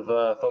matrix of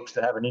folks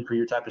that have a need for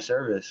your type of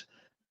service.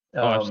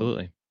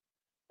 Absolutely.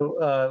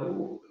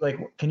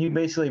 Can you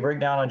basically break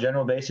down on a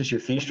general basis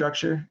your fee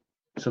structure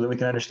so that we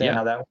can understand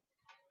how that works?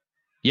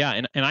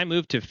 Yeah, and I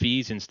moved to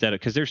fees instead of,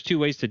 because there's two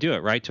ways to do it,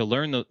 right? To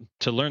learn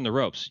the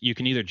ropes. You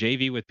can either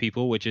JV with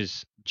people, which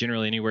is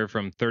generally anywhere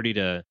from 30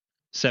 to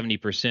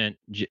 70%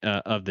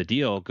 of the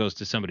deal goes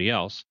to somebody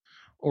else,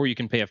 or you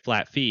can pay a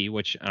flat fee,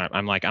 which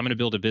I'm going to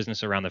build a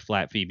business around the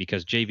flat fee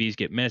because JVs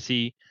get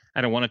messy. I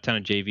don't want a ton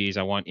of JVs.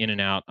 I want in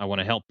and out. I want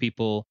to help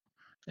people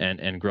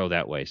and grow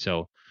that way.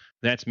 So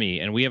that's me.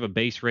 And we have a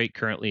base rate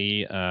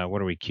currently.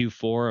 What are we?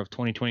 Q4 of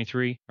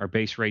 2023. Our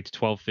base rate's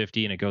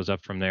 $12.50, and it goes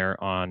up from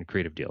there on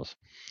creative deals.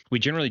 We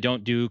generally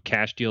don't do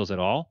cash deals at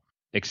all,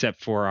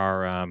 except for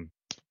our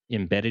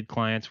embedded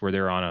clients where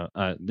they're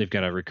on they've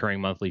got a recurring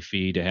monthly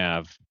fee to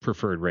have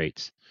preferred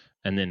rates.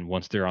 And then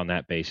once they're on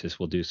that basis,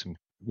 we'll do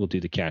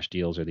the cash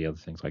deals or the other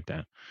things like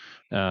that.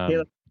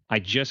 I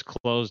just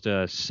closed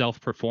a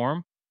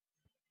self-perform,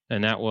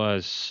 and that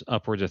was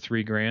upwards of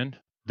 $3,000.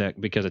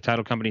 That because a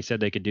title company said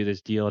they could do this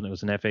deal, and it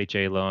was an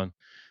FHA loan,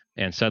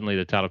 and suddenly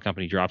the title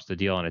company drops the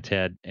deal on its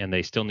head, and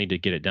they still need to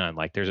get it done.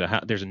 Like there's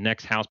a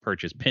next house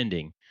purchase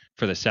pending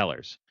for the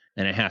sellers,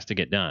 and it has to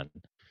get done.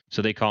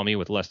 So they call me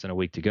with less than a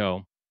week to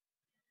go,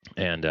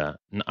 and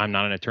I'm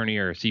not an attorney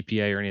or a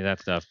CPA or any of that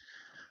stuff.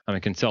 I'm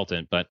a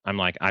consultant, but I'm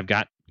like, I've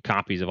got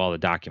copies of all the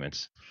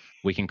documents.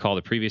 We can call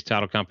the previous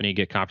title company,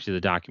 get copies of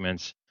the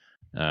documents,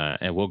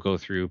 and we'll go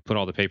through, put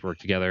all the paperwork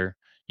together.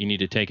 You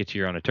need to take it to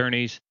your own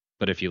attorneys,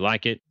 but if you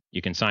like it, you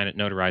can sign it,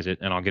 notarize it,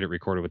 and I'll get it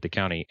recorded with the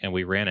county. And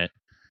we ran it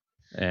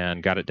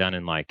and got it done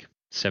in like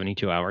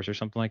 72 hours or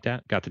something like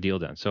that. Got the deal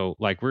done. So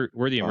like we're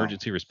the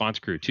emergency response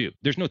crew too.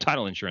 There's no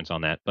title insurance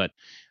on that, but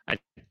I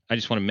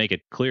just want to make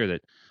it clear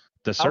that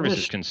the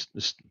services can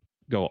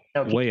go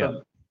way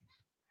up.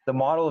 The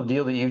model of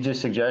deal that you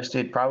just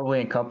suggested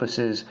probably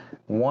encompasses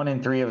 1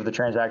 in 3 of the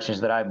transactions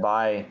that I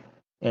buy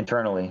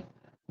internally.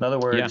 In other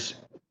words,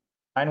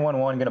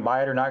 911 going to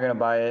buy it or not going to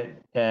buy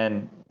it,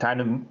 and time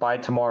to buy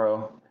it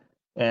tomorrow.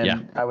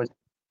 And I was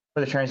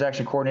with a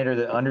transaction coordinator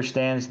that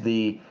understands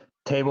the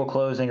table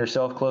closing or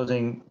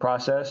self-closing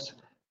process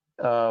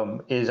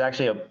is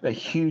actually a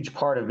huge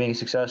part of being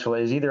successful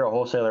is either a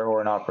wholesaler or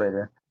an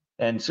operator.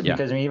 And so,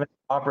 because even an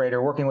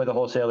operator working with a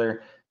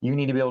wholesaler, you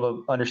need to be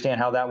able to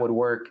understand how that would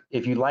work.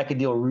 If you like a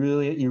deal,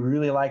 you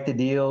really like the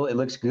deal, it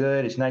looks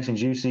good, it's nice and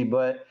juicy,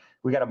 but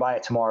we got to buy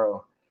it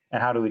tomorrow. And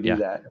how do we do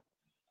that?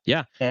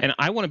 Yeah. And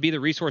I want to be the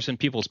resource in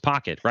people's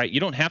pocket, right? You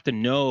don't have to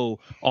know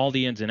all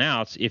the ins and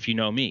outs if you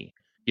know me.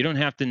 You don't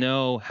have to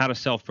know how to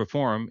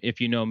self-perform if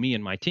you know me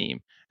and my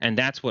team. And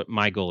that's what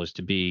my goal is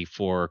to be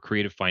for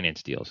creative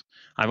finance deals.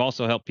 I've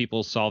also helped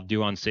people solve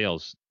due on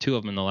sales, 2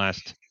 of them in the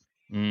last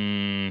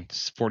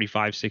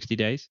 45, 60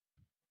 days.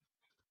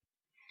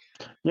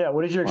 Yeah.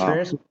 What is your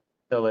experience with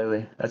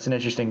lately? That's an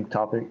interesting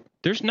topic.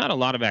 There's not a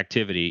lot of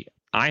activity.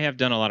 I have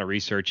done a lot of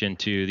research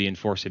into the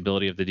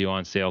enforceability of the due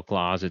on sale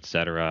clause, et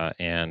cetera,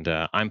 and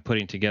I'm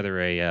putting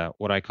together a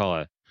what I call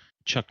a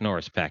Chuck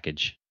Norris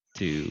package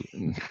to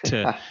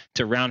to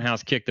to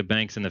roundhouse kick the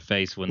banks in the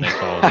face when they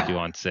follow the due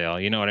on sale.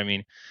 You know what I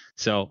mean?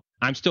 So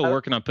I'm still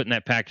working on putting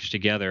that package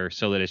together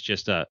so that it's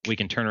just we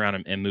can turn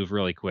around and move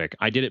really quick.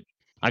 I've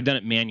done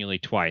it manually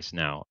twice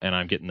now, and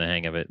I'm getting the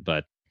hang of it,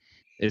 but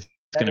it's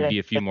going to be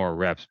a few more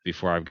reps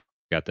before I've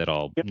got that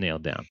all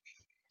nailed down.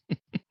 Do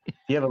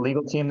you have a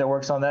legal team that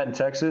works on that in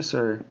Texas,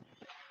 or?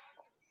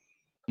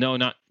 No,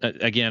 not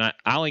again.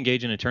 I'll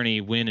engage an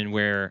attorney when and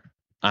where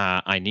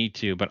I need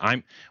to, but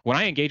when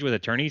I engage with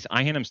attorneys,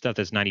 I hand them stuff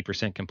that's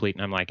 90% complete,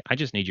 and I'm like, I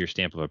just need your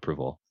stamp of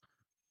approval.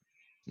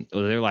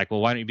 They're like,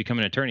 well, why don't you become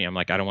an attorney? I'm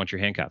like, I don't want your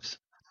handcuffs.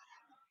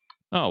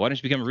 Oh, why don't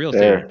you become a real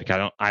estate agent?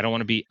 Because I don't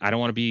want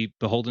to be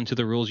beholden to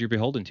the rules you're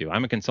beholden to.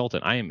 I'm a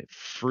consultant. I am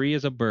free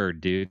as a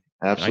bird, dude.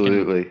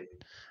 Absolutely.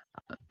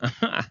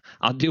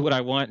 I'll do what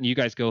I want, and you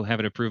guys go have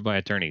it approved by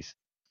attorneys.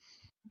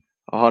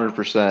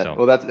 100%.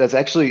 Well, that's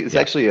actually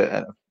actually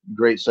a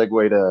great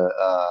segue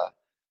to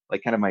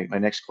like kind of my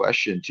next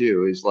question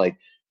too. Is like,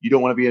 you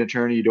don't want to be an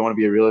attorney, you don't want to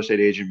be a real estate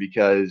agent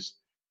because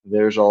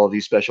there's all of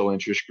these special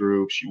interest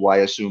groups. Why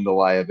assume the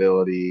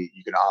liability?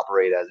 You can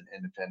operate as an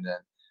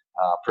independent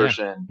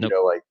person. Nope. You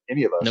know, like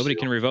any of us. Nobody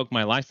can revoke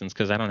my license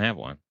because I don't have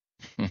one.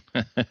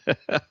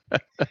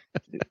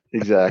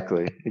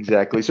 Exactly.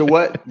 So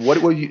what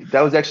would you?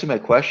 That was actually my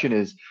question.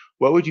 Is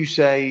what would you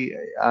say?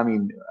 I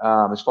mean,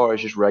 as far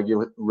as just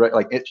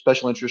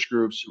special interest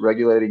groups,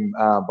 regulating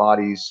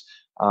bodies,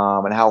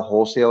 and how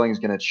wholesaling is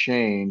going to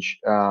change,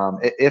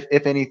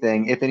 if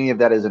anything, if any of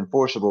that is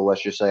enforceable.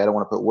 Let's just say, I don't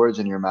want to put words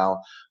in your mouth,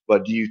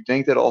 but do you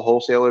think that all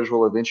wholesalers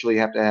will eventually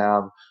have to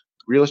have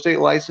real estate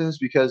license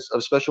because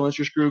of special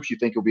interest groups? You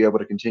think you'll be able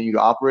to continue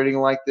operating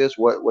like this?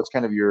 What's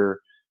kind of your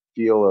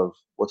feel of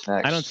what's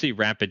next? I don't see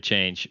rapid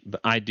change,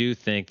 but I do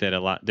think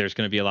that there's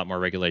going to be a lot more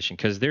regulation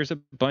because there's a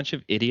bunch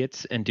of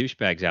idiots and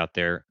douchebags out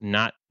there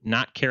not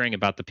caring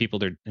about the people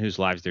whose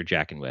lives they're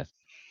jacking with.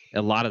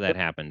 A lot of that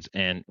happens,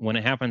 and when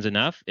it happens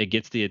enough, it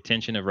gets the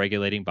attention of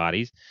regulating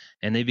bodies,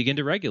 and they begin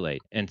to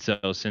regulate. And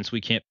so, since we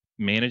can't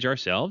manage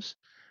ourselves,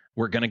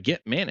 we're going to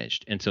get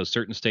managed. And so,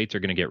 certain states are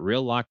going to get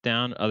real locked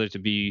down, others to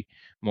be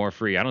more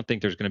free. I don't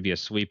think there's going to be a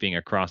sweeping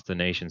across the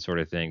nation sort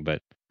of thing,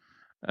 but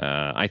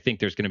I think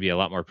there's going to be a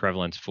lot more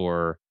prevalence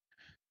for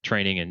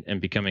training and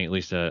becoming at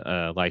least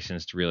a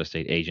licensed real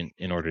estate agent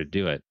in order to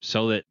do it,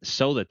 so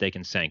that they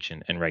can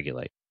sanction and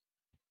regulate.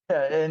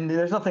 Yeah, and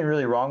there's nothing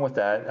really wrong with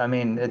that. I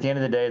mean, at the end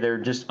of the day, they're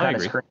just kind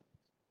of screening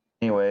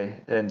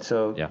anyway, and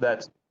so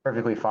that's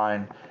perfectly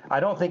fine. I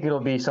don't think it'll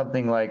be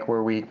something like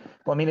where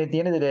I mean, at the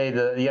end of the day,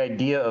 the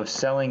idea of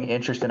selling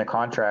interest in a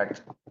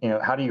contract,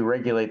 how do you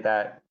regulate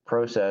that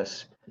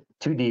process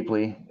too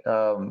deeply?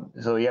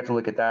 So you have to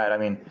look at that. I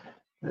mean,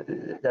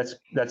 that's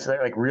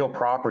like real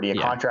property, a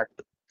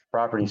contract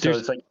property. So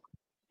it's like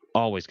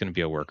always going to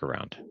be a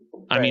workaround.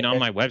 I mean, on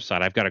my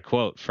website, I've got a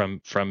quote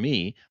from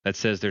me that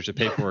says there's a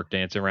paperwork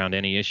dance around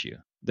any issue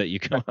that you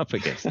come up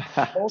against.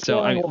 So,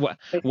 I mean,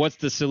 what's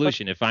the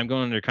solution? If I'm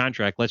going under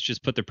contract, let's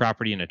just put the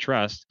property in a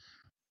trust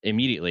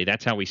immediately.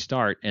 That's how we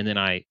start, and then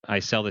I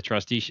sell the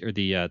trustee or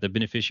the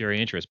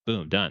beneficiary interest.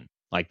 Boom, done.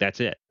 Like, that's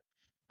it.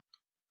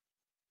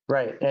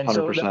 Right, and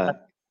 100%. So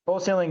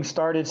wholesaling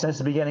started since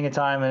the beginning of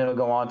time, and it'll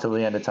go on till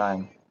the end of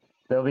time.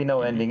 There'll be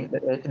no ending.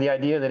 The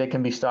idea that it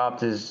can be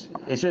stopped it's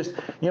just,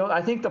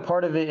 I think the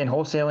part of it in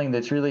wholesaling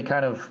that's really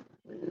kind of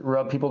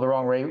rubbed people the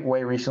wrong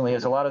way recently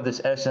is a lot of this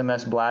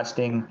SMS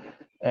blasting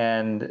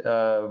and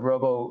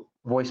robo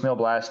voicemail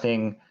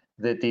blasting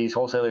that these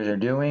wholesalers are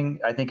doing.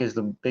 I think is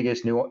the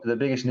biggest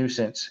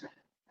nuisance.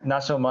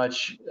 Not so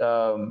much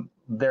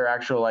their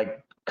actual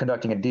like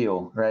conducting a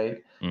deal, right?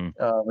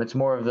 It's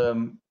more of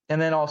them.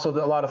 And then also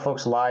a lot of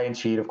folks lie and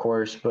cheat, of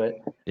course. But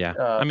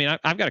I mean,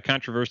 I've got a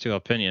controversial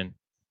opinion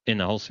in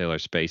the wholesaler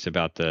space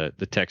about the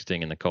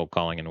texting and the cold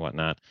calling and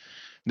whatnot.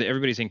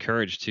 Everybody's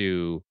encouraged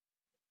to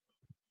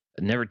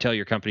never tell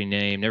your company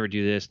name, never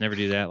do this, never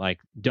do that. Like,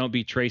 don't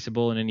be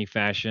traceable in any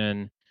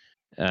fashion.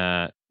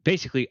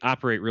 Basically,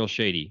 operate real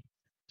shady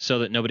so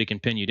that nobody can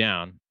pin you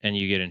down and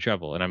you get in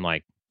trouble. And I'm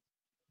like,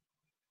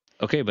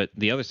 okay, but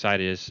the other side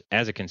is,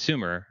 as a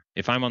consumer,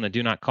 if I'm on the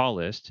do not call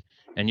list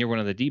and you're one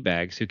of the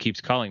D-bags who keeps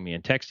calling me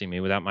and texting me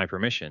without my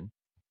permission,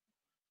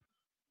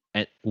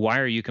 and why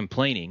are you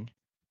complaining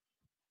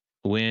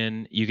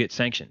when you get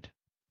sanctioned?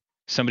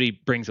 Somebody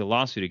brings a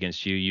lawsuit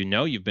against you,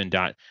 you've been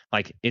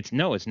it's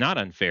not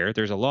unfair.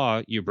 There's a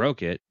law, you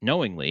broke it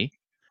knowingly,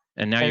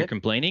 and now you're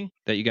complaining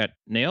that you got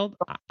nailed.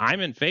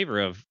 I'm in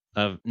favor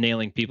of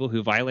nailing people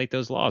who violate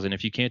those laws, and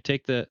if you can't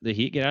take the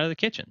heat, get out of the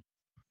kitchen.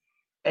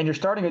 And you're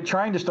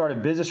trying to start a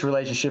business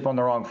relationship on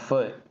the wrong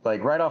foot.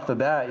 Like right off the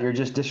bat, you're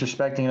just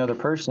disrespecting another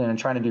person and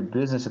trying to do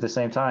business at the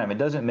same time. It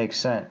doesn't make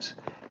sense.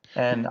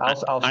 And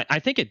I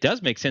think it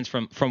does make sense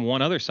from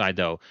one other side,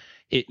 though.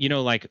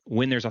 Like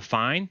when there's a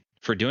fine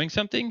for doing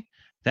something,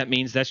 that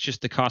means that's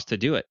just the cost to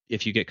do it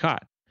if you get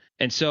caught.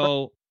 And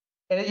so,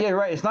 yeah,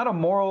 right. It's not a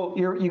moral.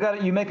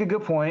 You make a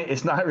good point.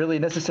 It's not really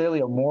necessarily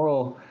a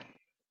moral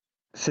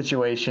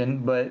situation,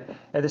 but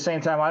at the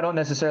same time, I don't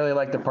necessarily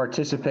like to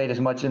participate as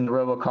much in the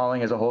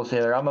robocalling as a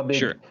wholesaler. I'm a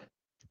Sure. big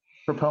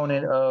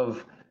proponent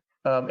of,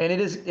 and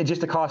it's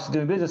just the cost of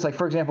doing business. Like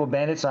for example,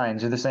 bandit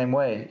signs are the same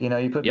way. You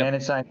put Yep.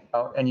 bandit signs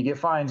out and you get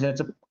fines, and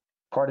it's a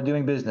part of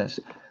doing business.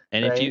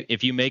 And right?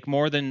 if you make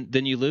more than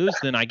you lose,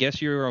 then I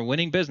guess you're a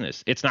winning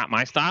business. It's not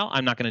my style.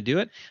 I'm not going to do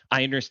it.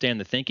 I understand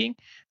the thinking,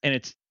 and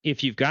it's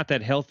if you've got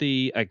that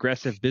healthy,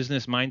 aggressive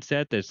business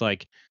mindset that's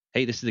like,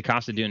 hey, this is the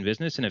cost of doing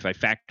business, and if I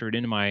factor it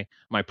into my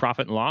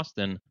profit and loss,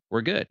 then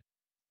we're good.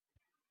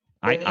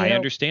 And, I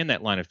understand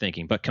that line of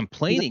thinking, but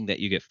complaining that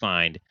you get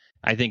fined,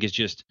 I think is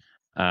just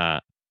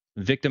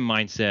victim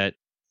mindset,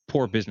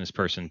 poor business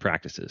person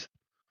practices.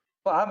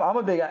 well,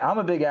 I'm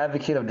a big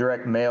advocate of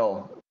direct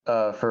mail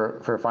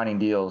for finding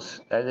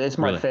deals. It's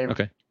my Really? favorite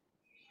Okay.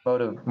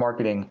 mode of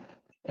marketing,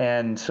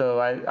 and so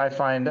I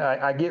find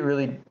I get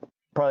really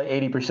probably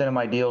 80% of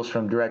my deals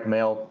from direct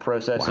mail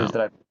processes Wow.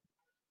 that I.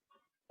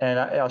 And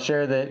I'll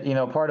share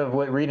that, part of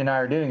what Reed and I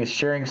are doing is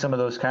sharing some of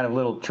those kind of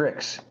little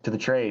tricks to the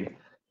trade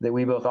that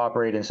we both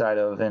operate inside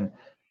of. And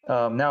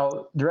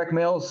now direct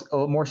mail's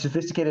a more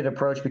sophisticated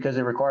approach because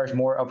it requires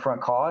more upfront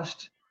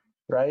cost,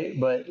 right?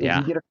 But if you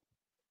Yeah. get a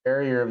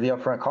barrier of the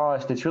upfront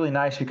cost, it's really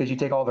nice because you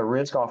take all the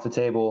risk off the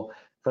table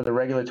for the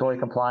regulatory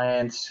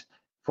compliance,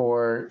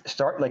 for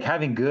like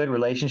having good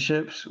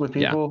relationships with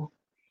Yeah. people,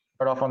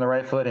 start off on the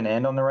right foot and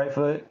end on the right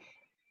foot.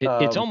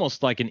 It's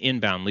almost like an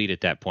inbound lead at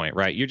that point,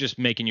 right? You're just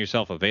making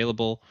yourself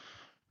available.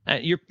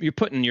 You're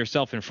putting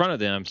yourself in front of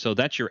them, so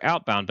that's your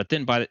outbound. But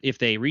then, if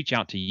they reach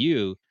out to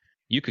you,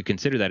 you could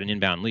consider that an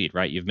inbound lead,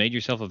 right? You've made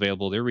yourself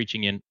available. They're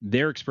reaching in.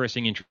 They're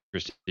expressing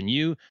interest in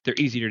you. They're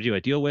easier to do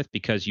a deal with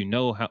because you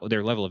know how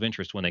their level of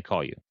interest when they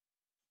call you.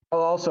 I'll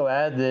also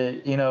add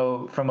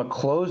that, from a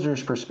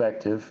closer's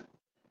perspective,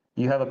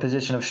 you have a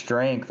position of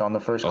strength on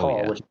the first Oh call,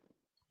 yeah, which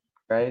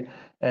right.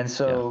 And yeah,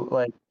 so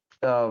like,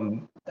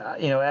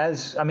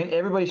 as I mean,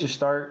 everybody should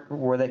start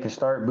where they can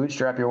start,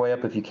 bootstrap your way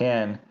up if you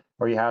can,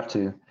 or you have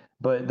to.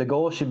 But the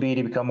goal should be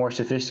to become more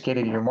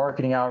sophisticated in your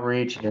marketing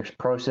outreach and your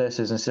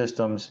processes and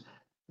systems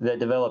that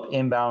develop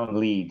inbound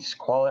leads,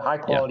 high yeah,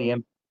 quality,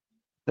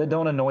 that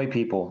don't annoy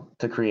people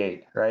to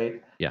create,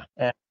 right? yeah,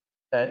 And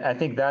I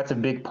think that's a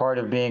big part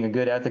of being a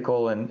good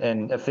ethical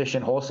and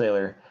efficient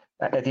wholesaler.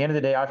 At the end of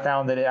the day, I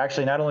found that it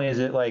actually not only is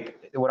it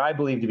like what I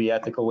believe to be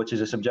ethical, which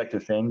is a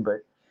subjective thing,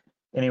 but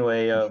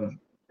anyway,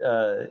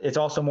 it's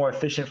also more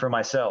efficient for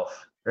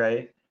myself,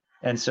 right?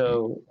 And mm,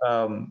 so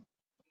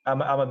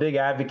I'm a big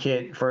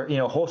advocate for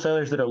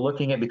wholesalers that are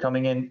looking at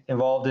becoming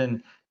involved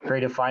in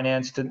creative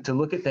finance to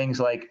look at things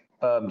like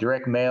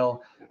direct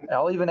mail.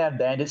 I'll even add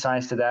bandit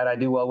signs to that. I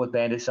do well with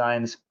bandit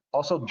signs.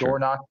 Also, door sure,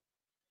 knock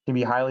can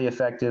be highly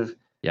effective,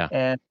 yeah,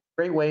 and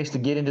great ways to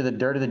get into the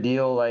dirt of the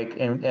deal, like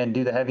and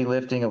do the heavy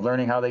lifting of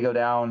learning how they go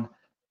down,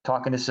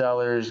 talking to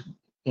sellers,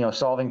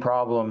 solving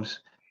problems.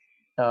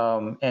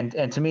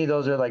 And to me,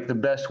 those are like the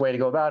best way to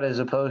go about it, as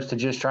opposed to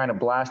just trying to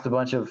blast a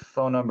bunch of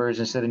phone numbers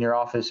and sit in your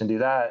office and do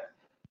that.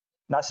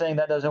 Not saying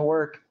that doesn't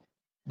work,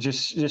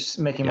 just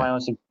making yeah, my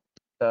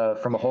own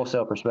from a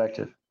wholesale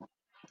perspective.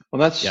 Well,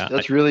 that's yeah,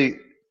 that's really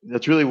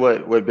that's really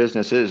what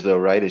business is, though,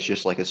 right? It's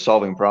just like it's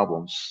solving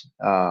problems.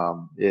 I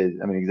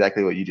mean,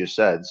 exactly what you just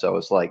said. So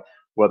it's like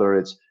whether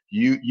it's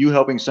you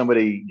helping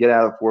somebody get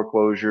out of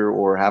foreclosure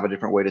or have a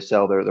different way to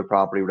sell their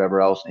property,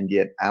 whatever else, and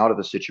get out of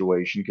the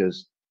situation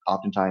because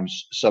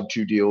oftentimes sub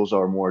two deals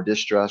are more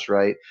distress,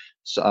 right?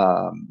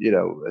 So,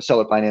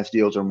 seller finance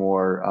deals are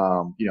more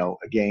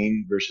a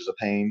gain versus a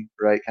pain,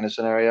 right? Kind of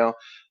scenario.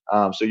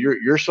 So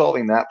you're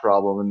solving that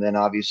problem, and then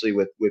obviously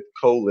with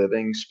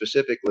co-living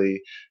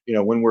specifically,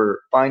 when we're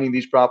finding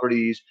these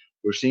properties,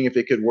 we're seeing if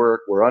it could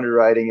work, we're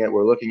underwriting it,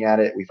 we're looking at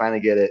it, we finally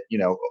get it,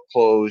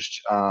 closed,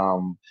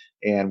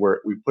 and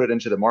we put it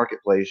into the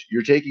marketplace.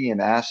 You're taking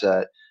an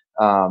asset,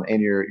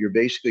 and you're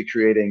basically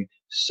creating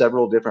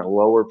several different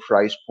lower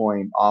price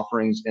point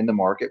offerings in the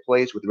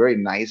marketplace with very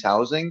nice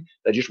housing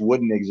that just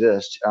wouldn't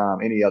exist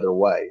any other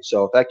way.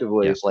 So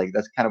effectively, yeah, it's like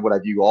that's kind of what I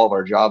view all of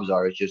our jobs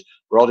are. It's just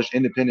we're all just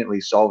independently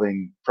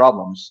solving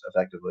problems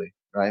effectively,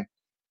 right?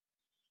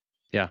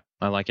 yeah.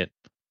 I like it.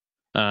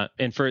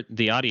 And for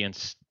the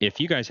audience, if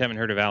you guys haven't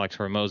heard of Alex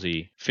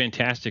Hormozy,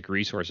 fantastic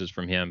resources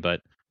from him.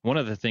 But one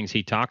of the things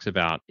he talks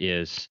about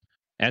is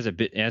as a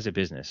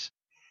business,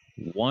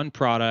 one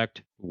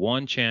product,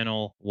 one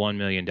channel, $1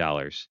 million.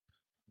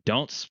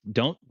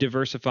 Don't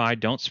diversify.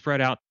 Don't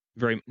spread out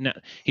very. No,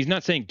 he's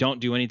not saying don't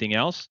do anything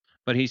else,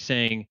 but he's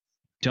saying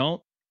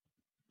don't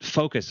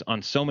focus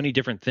on so many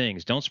different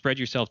things. Don't spread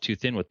yourself too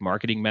thin with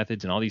marketing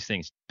methods and all these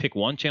things. Pick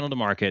one channel to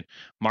market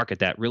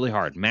that really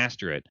hard,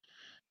 master it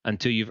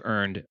until you've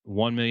earned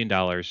 $1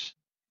 million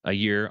a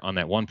year on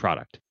that one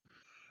product.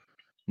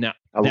 Now,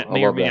 that I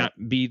may or love may that.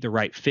 not be the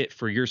right fit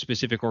for your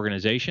specific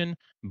organization,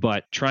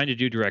 but trying to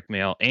do direct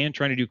mail and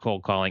trying to do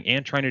cold calling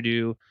and trying to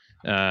do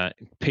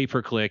pay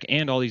per click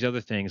and all these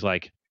other things,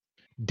 like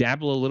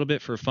dabble a little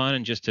bit for fun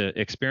and just to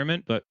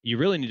experiment, but you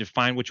really need to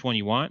find which one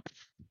you want,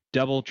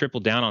 double, triple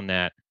down on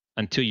that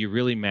until you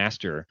really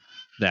master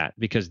that,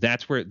 because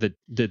that's where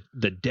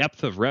the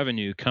depth of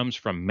revenue comes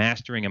from,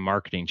 mastering a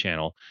marketing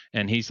channel.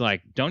 And he's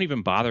like, don't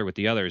even bother with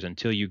the others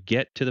until you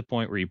get to the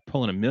point where you're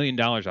pulling $1 million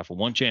off of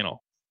one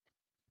channel.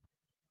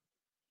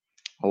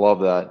 I love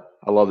that.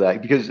 I love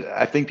that because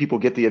I think people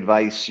get the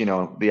advice,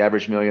 the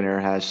average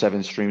millionaire has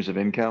 7 streams of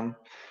income,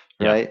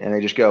 Yeah. right? And they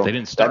just go, They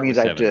didn't that start means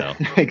with I have 7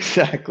 to, though.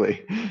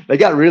 exactly. They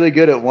got really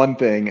good at one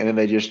thing and then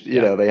they just,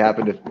 they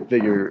happen to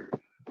figure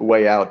a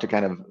way out to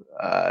kind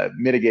of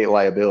mitigate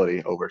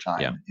liability over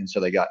time. Yeah. And so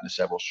they got into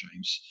several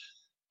streams.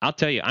 I'll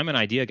tell you, I'm an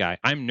idea guy.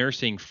 I'm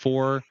nursing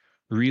 4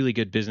 really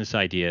good business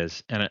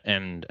ideas and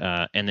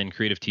then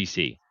creative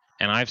TC.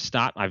 And I've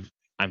stopped.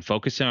 I'm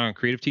focusing on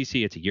creative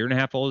TC. It's a year and a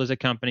half old as a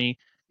company.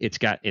 It's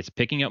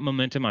picking up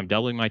momentum. I'm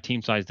doubling my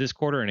team size this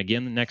quarter and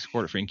again the next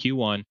quarter in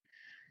Q1.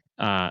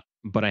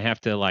 But I have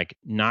to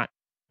not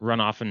run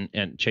off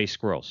and chase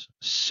squirrels.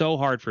 So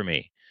hard for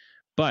me.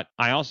 But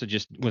I also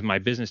just, with my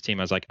business team,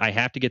 I was like, I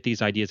have to get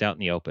these ideas out in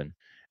the open.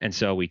 And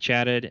so we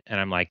chatted and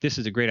I'm like, this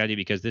is a great idea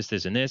because this,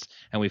 and this.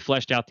 And we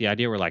fleshed out the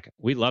idea. We're like,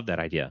 we love that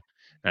idea. And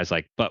I was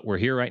like, but we're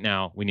here right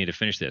now. We need to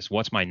finish this.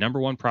 What's my number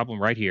 1 problem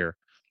right here?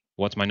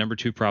 What's my number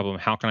 2 problem?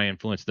 How can I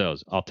influence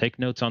those? I'll take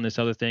notes on this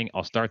other thing.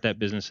 I'll start that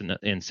business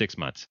in 6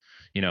 months,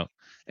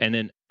 and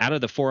then out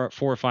of the four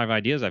or 5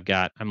 ideas I've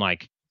got, I'm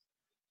like,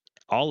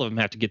 all of them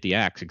have to get the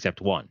axe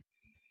except one.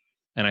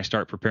 And I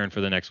start preparing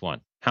for the next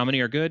one. How many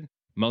are good?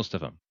 Most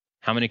of them.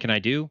 How many can I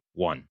do?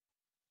 1.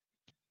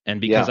 And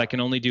because I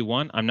can only do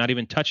 1, I'm not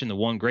even touching the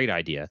one great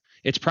idea.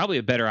 It's probably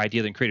a better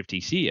idea than Creative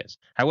TC is.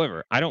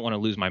 However, I don't want to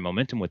lose my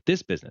momentum with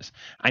this business.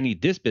 I need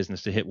this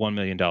business to hit $1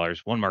 million,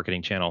 1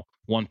 marketing channel,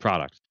 1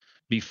 product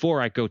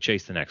before I go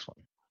chase the next one.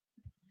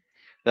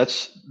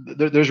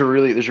 There's a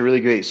really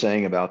great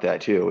saying about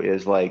that too,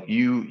 is like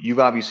you've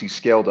obviously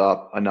scaled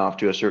up enough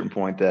to a certain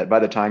point that by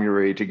the time you're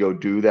ready to go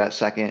do that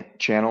second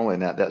channel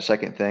and that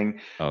second thing,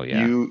 oh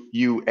yeah,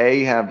 you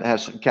A,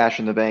 have some cash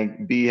in the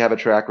bank, B, have a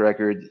track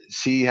record,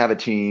 C, have a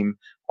team,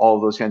 all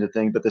of those kinds of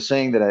things. But the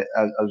saying that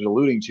I was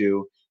alluding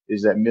to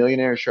is that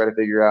millionaires try to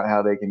figure out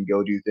how they can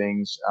go do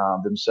things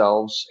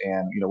themselves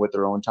and with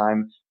their own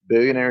time.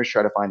 Billionaires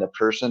try to find a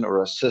person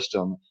or a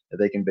system that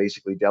they can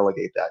basically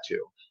delegate that to.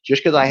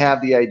 Just because I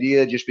have the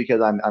idea, just because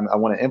I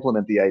want to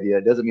implement the idea,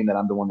 it doesn't mean that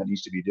I'm the one that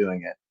needs to be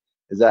doing it.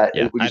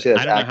 Would you say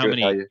that's I don't know accurate?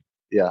 how many.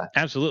 Yeah.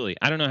 Absolutely.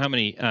 I don't know how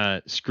many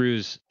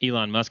screws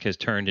Elon Musk has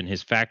turned in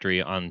his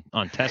factory on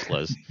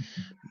Teslas.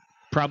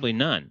 Probably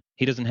none.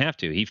 He doesn't have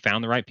to. He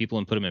found the right people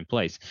and put them in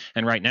place.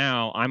 And right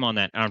now, I'm on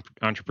that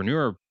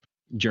entrepreneur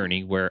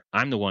journey where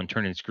I'm the one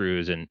turning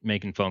screws and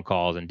making phone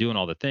calls and doing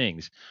all the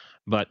things.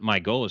 But my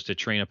goal is to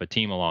train up a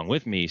team along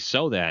with me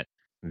so that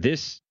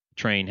this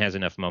train has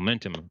enough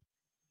momentum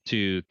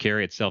to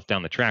carry itself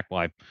down the track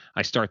while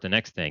I start the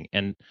next thing.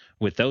 And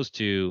with those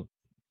two,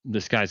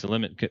 the sky's the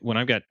limit. When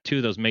I've got 2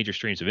 of those major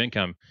streams of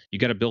income, you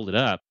got to build it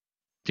up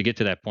to get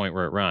to that point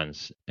where it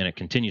runs and it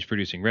continues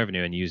producing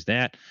revenue, and use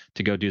that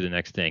to go do the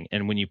next thing.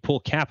 And when you pull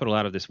capital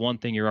out of this one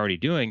thing you're already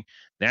doing,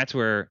 that's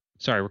where,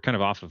 sorry, we're kind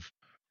of off of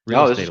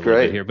real estate a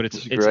little bit here, but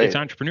it's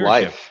entrepreneurship.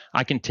 Life.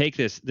 I can take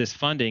this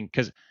funding,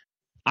 because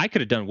I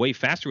could have done way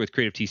faster with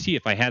Creative TC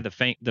if I had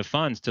the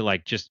funds to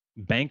just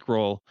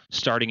bankroll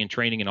starting and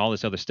training and all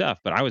this other stuff.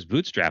 But I was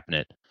bootstrapping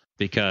it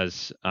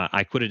because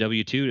I quit a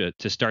W-2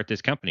 to start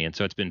this company. And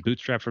so it's been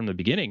bootstrapped from the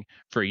beginning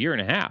for a year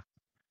and a half.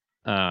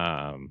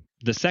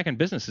 The second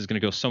business is going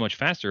to go so much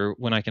faster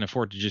when I can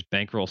afford to just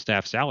bankroll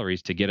staff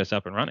salaries to get us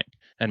up and running,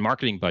 and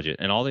marketing budget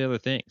and all the other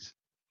things.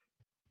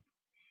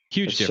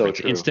 Huge difference.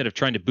 So instead of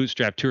trying to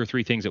bootstrap 2 or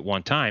 3 things at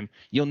one time,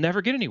 you'll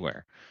never get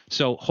anywhere.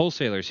 So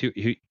wholesalers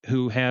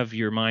who have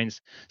your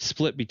minds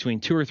split between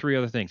 2 or 3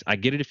 other things. I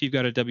get it if you've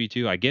got a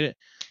W-2. I get it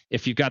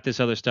if you've got this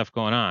other stuff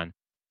going on.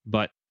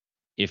 But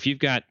if you've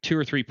got 2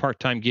 or 3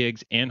 part-time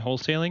gigs and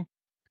wholesaling,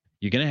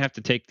 you're going to have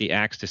to take the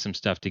axe to some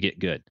stuff to get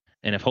good.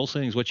 And if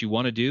wholesaling is what you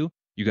want to do,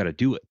 you got to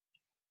do it.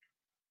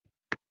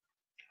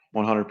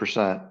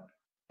 100%.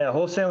 Yeah,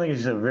 wholesaling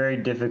is a very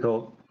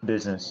difficult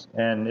business,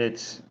 and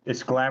it's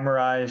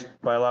glamorized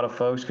by a lot of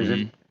folks because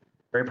it's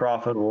very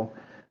profitable,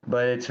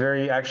 but it's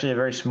actually a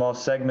very small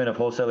segment of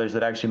wholesalers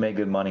that actually make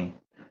good money.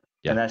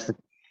 Yeah.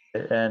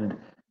 And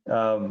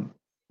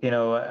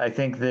I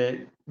think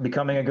that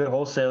becoming a good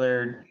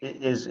wholesaler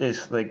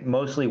is like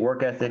mostly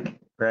work ethic,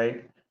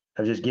 right?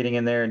 Of just getting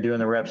in there and doing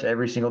the reps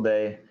every single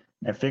day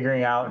and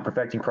figuring out and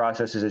perfecting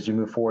processes as you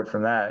move forward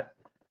from that.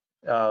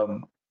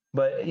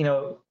 But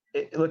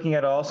looking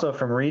at it also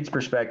from Reed's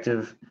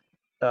perspective,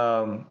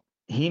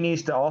 he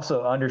needs to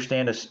also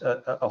understand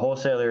a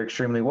wholesaler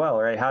extremely well,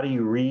 right? How do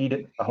you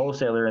read a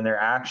wholesaler and their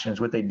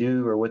actions, what they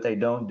do or what they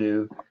don't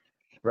do,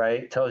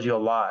 right? It tells you a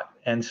lot.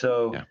 And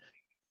so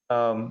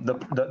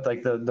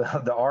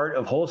the art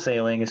of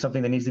wholesaling is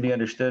something that needs to be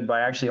understood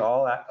by actually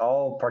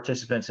all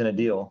participants in a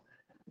deal,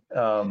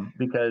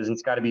 because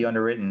it's got to be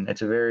underwritten.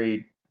 It's a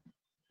very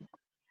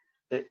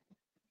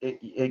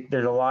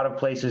there's a lot of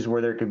places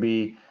where there could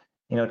be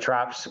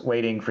traps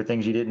waiting for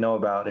things you didn't know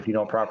about if you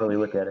don't properly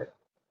look at it.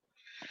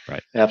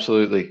 Right.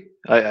 Absolutely.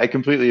 I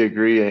completely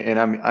agree. And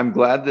I'm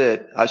glad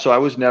that so I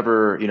was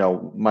never,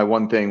 my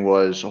one thing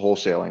was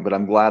wholesaling, but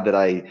I'm glad that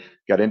I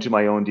got into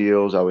my own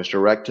deals. I was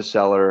direct to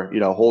seller,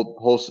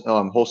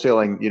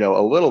 wholesaling,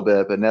 a little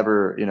bit, but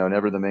never,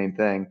 never the main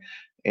thing.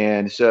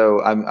 And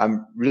so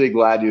I'm really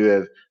glad to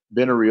have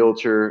been a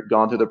realtor,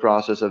 gone through the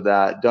process of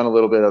that, done a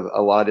little bit of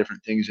a lot of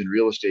different things in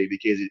real estate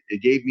because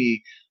it gave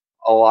me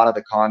a lot of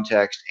the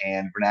context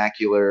and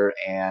vernacular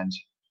and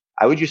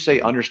I would just say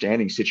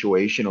understanding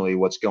situationally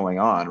what's going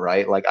on,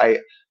 right? Like I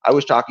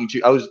was talking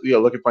to, I was,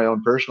 looking for my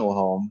own personal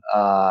home,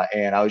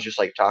 and I was just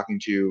like talking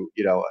to,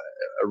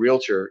 a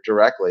realtor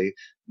directly,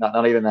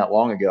 not even that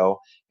long ago,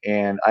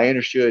 and I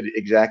understood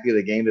exactly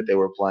the game that they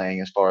were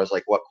playing as far as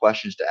like what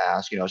questions to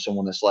ask.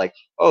 Someone that's like,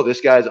 oh,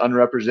 this guy's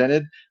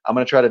unrepresented. I'm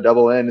going to try to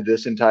double in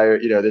this entire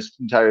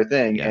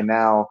thing, Yeah. and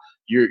now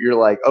you're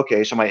like,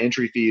 okay, so my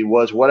entry fee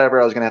was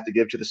whatever I was going to have to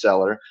give to the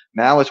seller.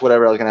 Now it's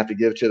whatever I was going to have to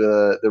give to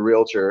the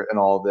realtor and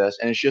all of this.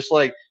 And it's just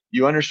like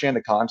you understand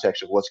the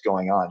context of what's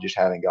going on just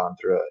having gone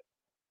through it.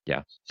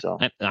 Yeah. So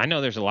I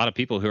know there's a lot of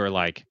people who are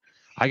like,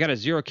 I got a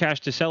zero cash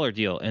to seller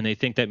deal, and they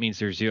think that means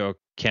there's zero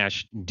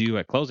cash due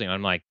at closing.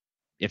 I'm like,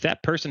 if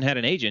that person had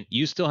an agent,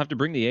 you still have to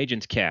bring the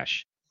agent's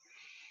cash.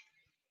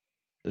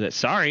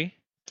 Sorry.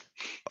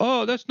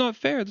 Oh, that's not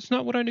fair. That's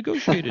not what I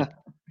negotiated.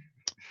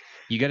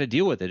 You got to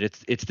deal with it.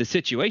 It's the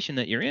situation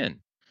that you're in.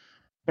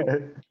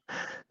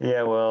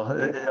 Yeah,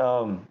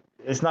 well,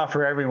 it's not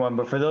for everyone,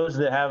 but for those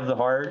that have the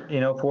heart,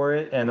 for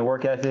it and the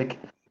work ethic,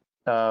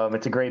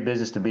 it's a great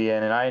business to be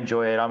in, and I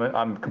enjoy it.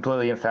 I'm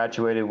completely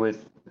infatuated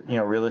with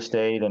real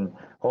estate and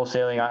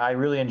wholesaling. I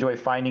really enjoy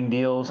finding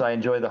deals. I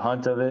enjoy the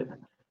hunt of it,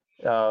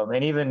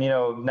 and even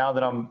now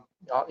that I'm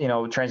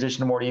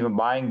transitioning more to even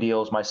buying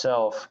deals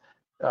myself,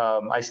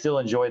 I still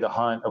enjoy the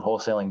hunt of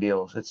wholesaling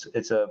deals.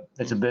 It's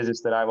a business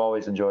that I've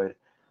always enjoyed.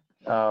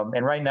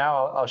 And right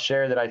now, I'll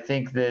share that I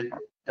think that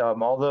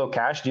although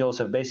cash deals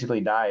have basically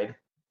died,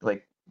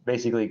 like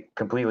basically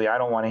completely, I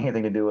don't want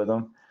anything to do with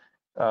them.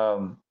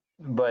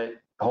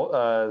 But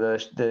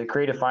the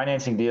creative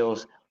financing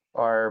deals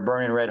are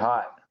burning red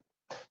hot.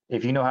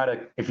 If you know how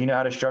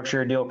to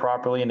structure a deal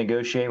properly and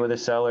negotiate with a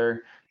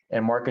seller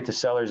and market to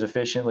sellers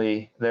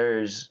efficiently,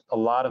 there's a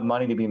lot of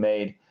money to be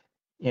made.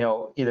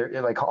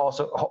 Either like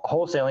also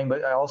wholesaling,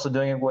 but also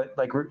doing what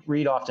like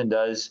Reed often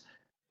does,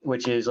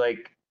 which is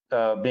like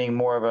being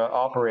more of an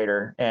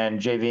operator and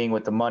JVing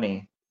with the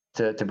money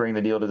to bring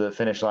the deal to the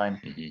finish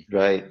line. Mm-hmm.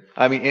 right.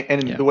 I mean,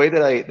 and Yeah. the way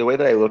that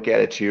I look at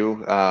it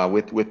too,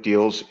 with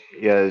deals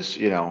is,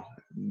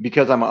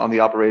 because I'm on the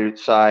operator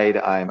side,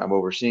 I'm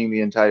overseeing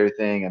the entire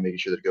thing. I'm making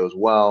sure that it goes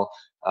well.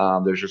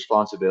 There's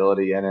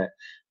responsibility in it.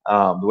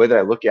 The way that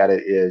I look at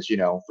it is,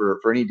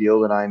 for any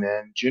deal that I'm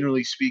in,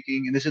 generally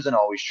speaking, and this isn't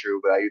always true,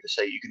 but I used to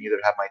say you can either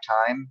have my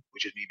time,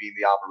 which is me being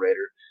the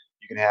operator,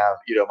 you can have,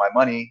 my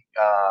money,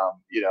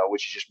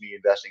 which is just me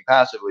investing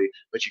passively,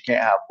 but you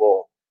can't have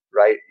both,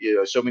 right?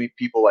 So many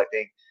people I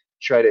think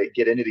try to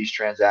get into these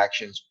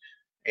transactions,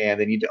 and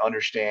they need to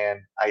understand,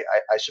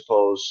 I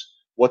suppose,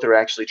 what they're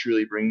actually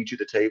truly bringing to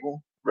the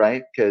table,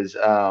 right? Because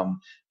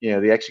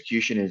the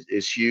execution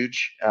is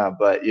huge,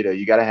 but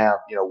you got to have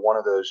one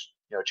of those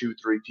two,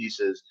 three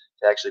pieces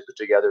to actually put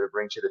together to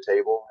bring to the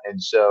table,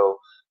 and so.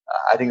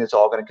 I think it's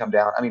all going to come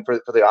down. I mean, for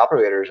the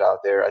operators out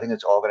there, I think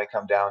it's all going to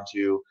come down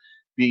to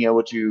being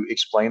able to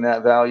explain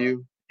that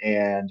value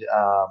and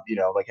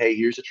like, hey,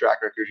 here's the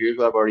track record, here's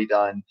what I've already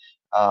done,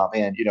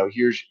 and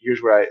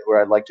here's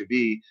where I'd like to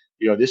be.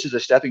 This is a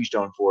stepping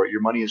stone for it.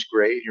 Your money is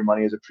great, your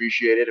money is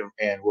appreciated,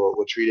 and we'll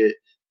treat it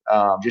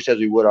just as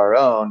we would our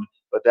own.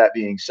 But that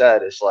being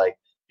said, it's like,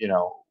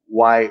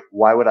 why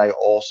would I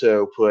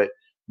also put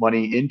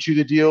money into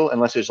the deal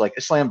unless there's like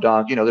a slam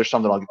dunk, there's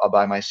something I'll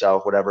buy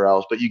myself, whatever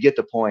else. But you get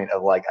the point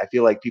of like, I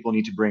feel like people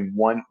need to bring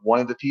one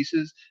of the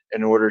pieces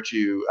in order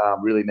to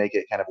really make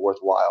it kind of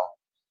worthwhile.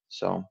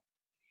 So,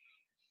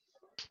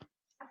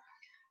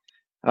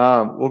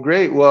 well,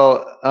 great.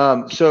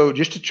 Well, so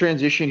just to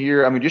transition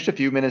here, I mean, just a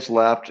few minutes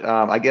left.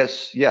 I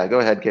guess, yeah, go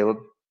ahead, Caleb.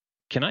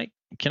 Can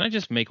I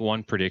just make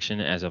one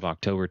prediction as of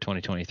October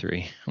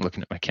 2023? I'm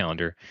looking at my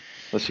calendar.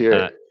 Let's hear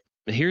it.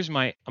 Here's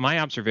my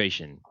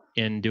observation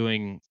in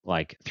doing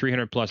like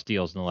 300 plus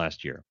deals in the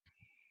last year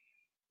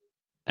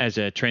as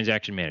a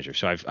transaction manager.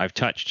 So I've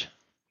touched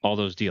all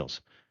those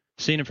deals,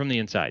 seen them from the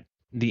inside.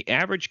 The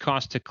average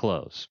cost to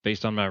close,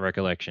 based on my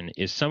recollection,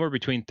 is somewhere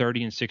between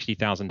 $30,000 and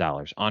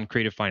 $60,000 on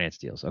creative finance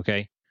deals.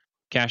 Okay,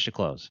 cash to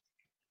close,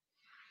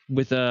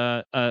 with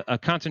a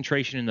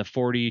concentration in the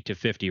 40 to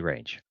 50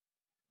 range.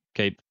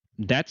 Okay,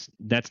 that's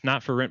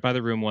not for rent by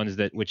the room ones,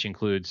 which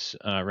includes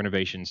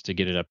renovations to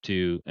get it up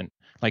to. And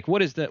like,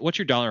 what's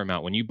your dollar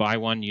amount when you buy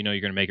one? You're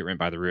going to make it rent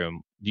by the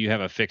room. Do you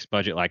have a fixed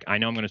budget? Like, I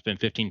know I'm going to spend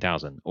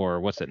 15,000,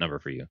 or what's that number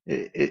for you?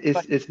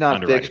 It's not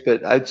Underwriting. fixed,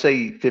 but I'd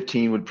say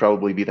 15 would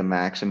probably be the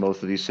max in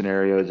most of these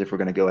scenarios if we're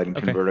going to go ahead and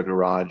Okay. convert a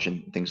garage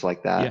and things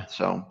like that. Yeah.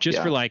 So Just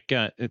yeah. for like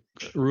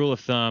rule of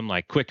thumb,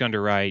 like quick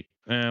underwrite.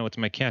 What's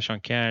my cash on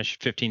cash?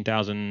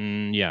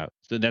 15,000. Yeah.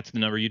 So that's the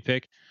number you'd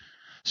pick.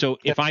 So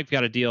if I've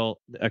got a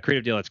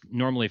creative deal that's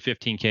normally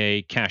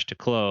 $15K cash to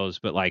close,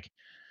 but like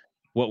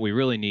what we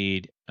really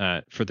need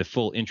for the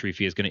full entry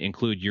fee is going to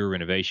include your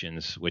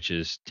renovations, which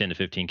is 10 to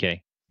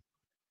 15K.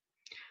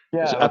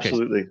 Yeah, Okay.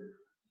 Absolutely.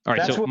 All right.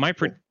 That's So what my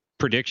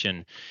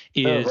prediction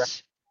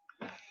is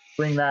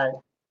bring that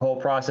whole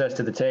process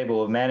to the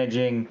table of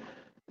managing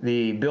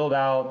the build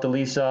out, the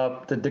lease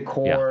up, the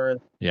decor,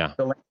 yeah.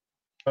 the land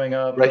going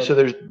up. Right. So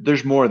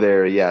there's more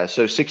there. Yeah.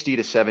 So 60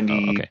 to Oh,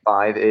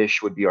 75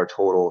 ish would be our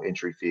total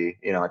entry fee.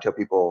 I tell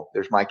people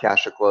there's my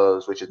cash to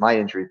close, which is my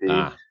entry fee.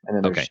 And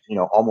then there's, okay.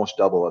 Almost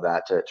double of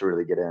that to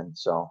really get in.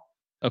 So.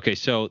 Okay.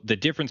 So the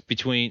difference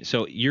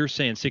so you're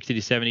saying 60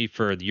 to 70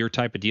 for your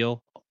type of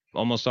deal,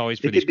 almost always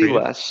for It these could be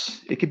creative?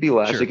 less. It could be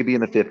less. Sure. It could be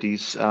in the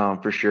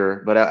 50s for sure.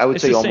 But I would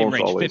It's say the same almost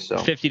range, always. So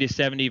 50 to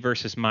 70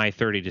 versus my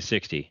 30 to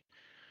 60.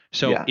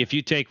 So yeah, if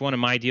you take one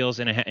of my deals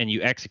and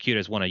you execute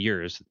as one of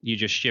yours, you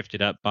just shift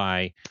it up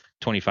by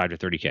 25 to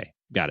 30K.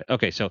 Got it.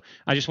 Okay. So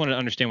I just wanted to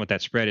understand what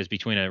that spread is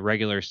between a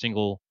regular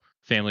single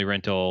family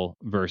rental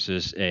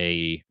versus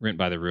a rent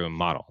by the room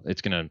model.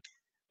 It's going to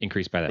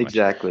increase by that much.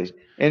 exactly.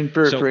 And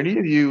So, for any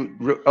of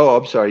you, oh,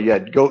 I'm sorry. Yeah,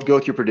 go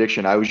with your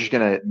prediction. I was just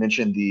going to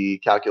mention the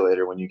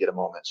calculator when you get a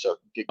moment. So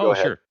go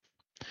ahead. sure.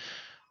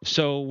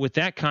 So with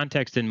that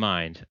context in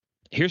mind,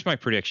 here's my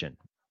prediction.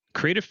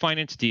 Creative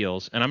finance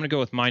deals, and I'm going to go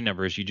with my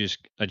numbers. You just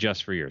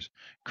adjust for yours.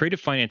 Creative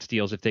finance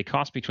deals, if they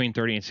cost between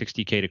 30 and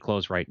 60K to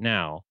close right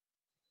now,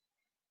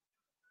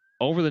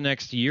 over the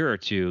next year or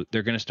two,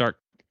 they're going to start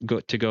go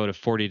to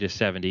 40 to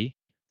 70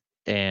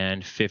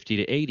 and 50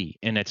 to 80.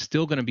 And that's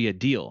still going to be a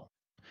deal.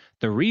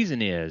 The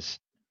reason is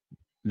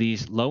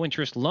these low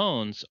interest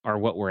loans are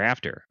what we're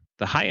after.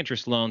 The high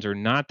interest loans are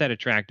not that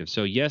attractive.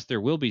 So yes, there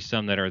will be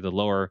some that are the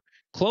lower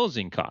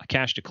closing cost,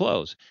 cash to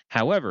close.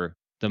 However,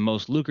 the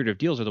most lucrative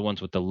deals are the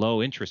ones with the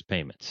low interest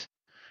payments.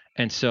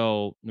 And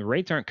so the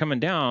rates aren't coming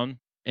down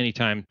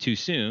anytime too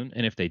soon.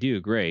 And if they do,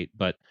 great.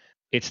 But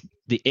it's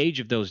the age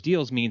of those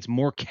deals means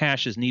more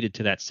cash is needed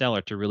to that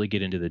seller to really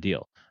get into the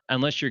deal,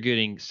 unless you're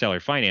getting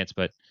seller finance.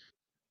 But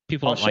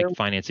people I'll don't share like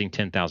financing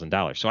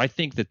 $10,000. So I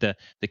think that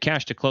the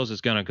cash to close is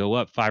going to go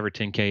up 5 or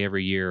 10K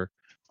every year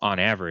on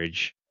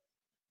average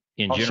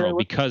in I'll general share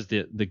with because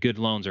the good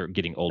loans are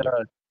getting older.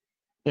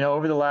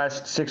 over the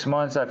last 6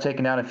 months, I've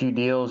taken down a few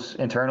deals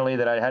internally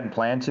that I hadn't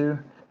planned to,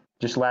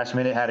 just last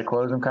minute had to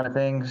close them kind of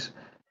things.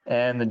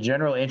 And the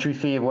general entry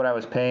fee of what I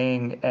was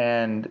paying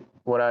and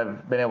what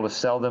I've been able to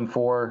sell them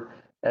for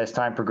as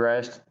time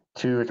progressed,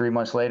 2 or 3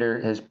 months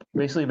later, has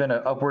basically been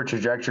an upward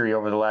trajectory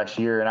over the last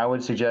year. And I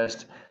would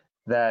suggest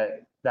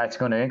that that's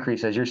going to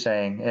increase, as you're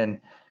saying. And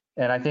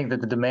I think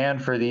that the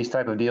demand for these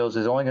type of deals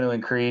is only going to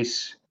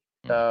increase,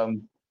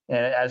 and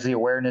as the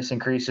awareness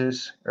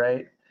increases,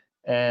 right?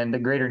 And the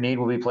greater need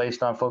will be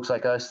placed on folks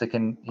like us that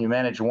can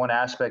manage one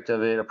aspect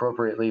of it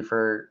appropriately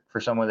for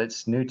someone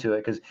that's new to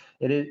it, because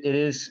it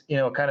is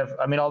kind of,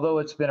 I mean, although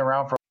it's been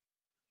around for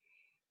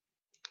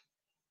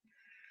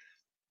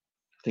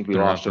I think we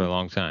Been around lost for him. a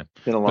long time,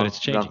 Been a but long. it's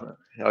changing.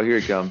 Oh, here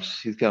he comes.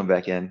 He's coming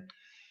back in.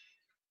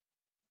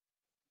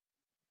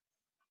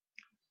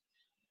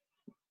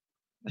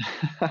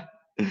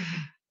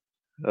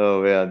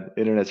 Oh man,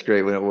 internet's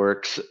great when it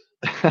works.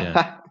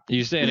 Yeah.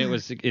 You're saying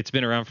it's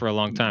been around for a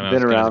long time.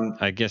 Been around.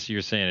 I guess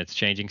you're saying it's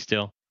changing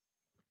still.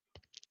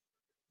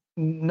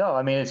 no,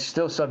 I mean, it's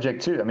still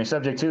subject to. I mean,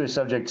 subject to is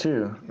subject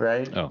to,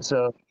 right? Oh.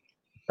 So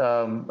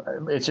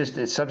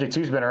it's subject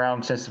to's been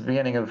around since the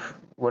beginning of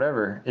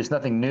whatever. It's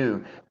nothing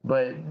new,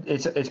 but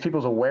it's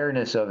people's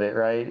awareness of it,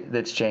 right?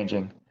 That's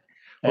changing,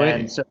 Wait,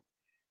 and so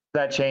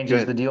that go changes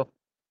ahead. the deal.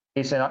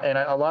 And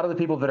a lot of the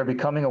people that are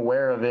becoming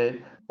aware of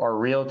it are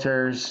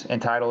realtors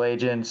and title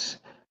agents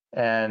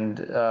and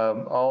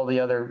all the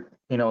other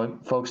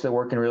folks that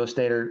work in real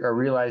estate are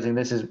realizing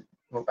this is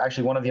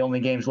actually one of the only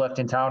games left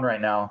in town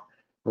right now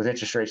with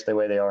interest rates the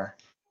way they are.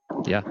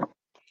 Yeah.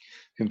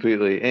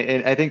 Completely.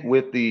 And I think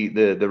with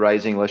the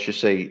rising, let's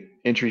just say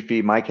entry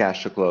fee, my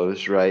cash to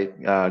close, right,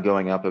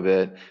 going up a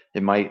bit,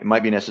 it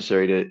might be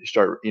necessary to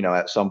start,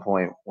 at some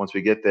point once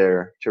we get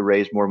there to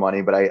raise more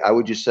money. But I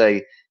would just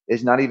say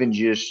it's not even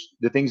just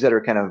the things that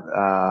are kind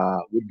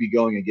of would be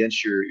going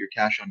against your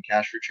cash on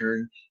cash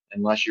return,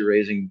 unless you're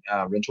raising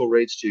rental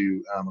rates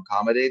to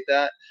accommodate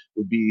that,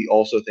 would be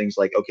also things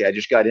like, okay, I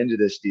just got into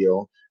this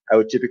deal. I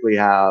would typically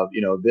have,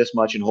 this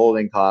much in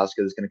holding costs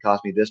because it's going to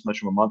cost me this much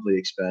from a monthly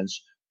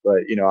expense.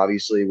 But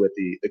obviously, with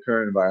the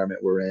current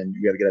environment we're in,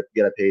 you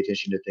got to pay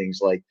attention to things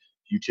like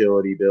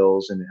utility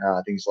bills and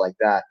things like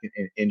that,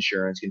 and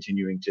insurance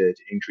continuing to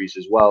increase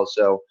as well.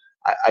 So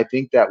I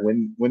think that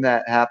when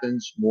that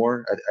happens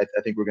more,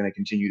 I think we're going to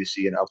continue to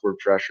see an upward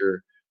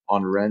pressure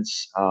on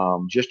rents,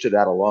 just to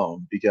that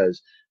alone.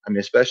 Because I mean,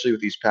 especially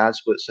with these pad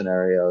split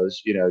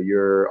scenarios,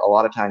 you're a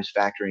lot of times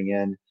factoring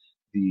in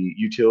the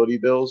utility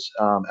bills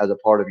as a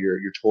part of your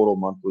total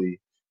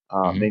monthly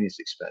maintenance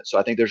expense. So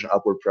I think there's an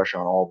upward pressure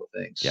on all the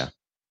things. Yeah.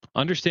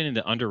 Understanding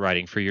the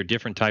underwriting for your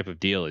different type of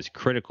deal is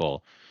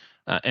critical.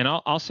 And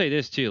I'll say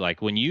this too,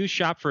 like when you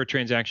shop for a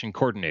transaction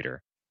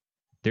coordinator,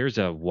 there's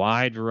a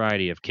wide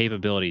variety of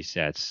capability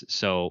sets.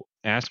 So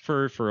ask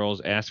for referrals,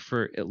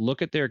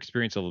 look at their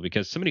experience level,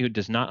 because somebody who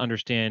does not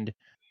understand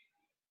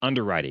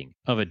underwriting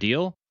of a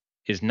deal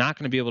is not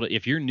going to be able to.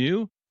 If you're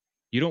new,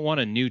 you don't want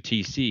a new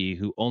TC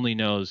who only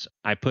knows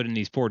I put in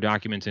these 4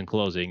 documents in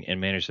closing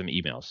and manage some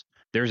emails.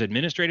 There's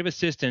administrative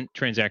assistant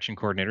transaction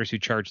coordinators who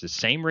charge the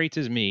same rates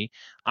as me.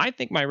 I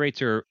think my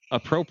rates are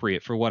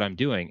appropriate for what I'm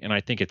doing, and I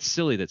think it's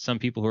silly that some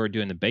people who are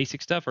doing the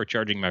basic stuff are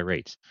charging my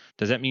rates.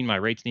 Does that mean my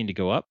rates need to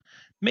go up?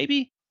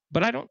 Maybe,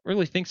 but I don't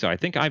really think so. I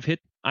think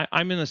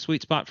I'm in the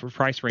sweet spot for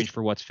price range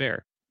for what's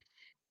fair.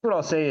 What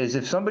I'll say is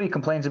if somebody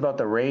complains about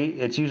the rate,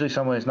 it's usually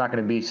someone who's not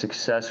going to be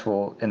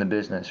successful in the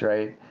business,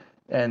 right?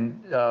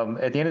 And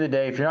at the end of the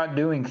day, if you're not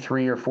doing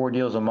 3 or 4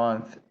 deals a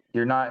month,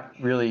 you're not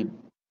really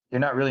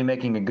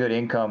making a good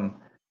income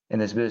in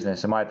this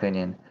business, in my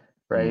opinion,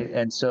 right? Mm-hmm.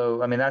 And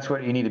so, I mean, that's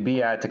what you need to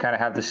be at to kind of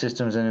have the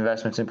systems and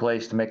investments in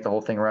place to make the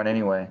whole thing run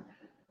anyway.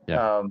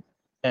 Yeah.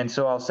 And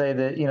so I'll say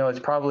that, it's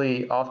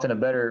probably often a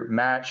better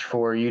match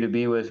for you to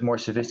be with more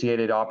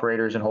sophisticated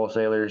operators and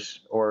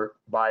wholesalers or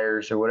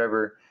buyers or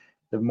whatever.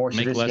 The more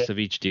Make less sophisticated, of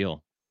each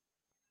deal.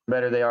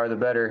 better they are, the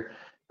better.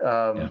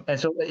 Yeah. And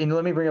so,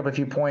 let me bring up a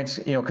few points,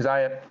 because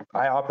I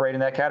operate in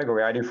that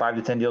category. I do 5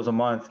 to 10 deals a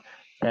month.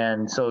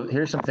 And so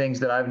here's some things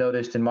that I've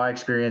noticed in my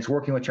experience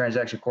working with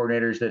transaction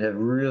coordinators that have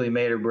really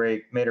made or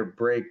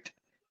break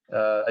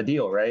a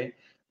deal, right?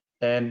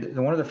 And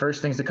one of the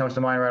first things that comes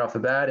to mind right off the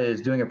bat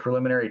is doing a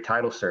preliminary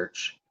title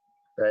search,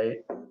 right?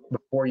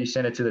 Before you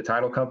send it to the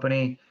title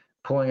company,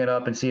 pulling it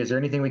up and see, is there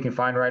anything we can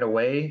find right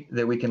away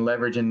that we can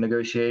leverage in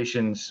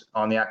negotiations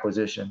on the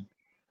acquisition?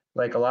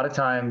 Like a lot of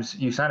times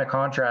you sign a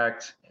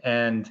contract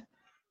and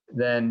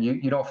then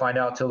you don't find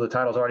out till the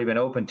title's already been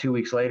opened 2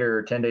 weeks later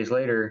or 10 days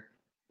later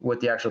what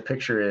the actual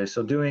picture is.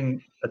 So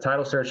doing a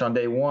title search on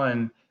day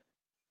one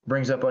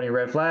brings up any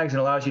red flags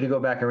and allows you to go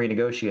back and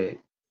renegotiate.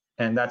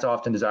 And that's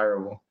often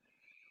desirable.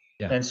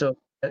 Yeah. And so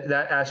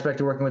that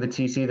aspect of working with a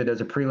TC that does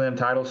a prelim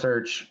title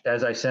search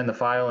as I send the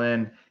file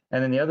in.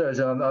 And then the other is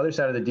on the other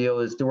side of the deal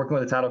is to working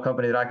with a title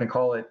company that I can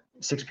call at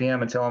 6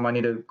 p.m. and tell them I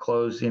need to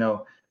close,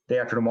 day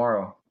after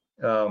tomorrow.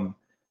 Or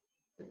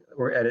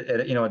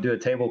do a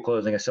table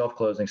closing, a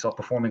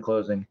self-performing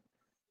closing.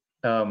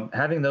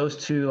 Having those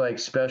two like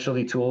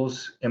specialty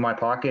tools in my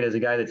pocket as a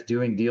guy that's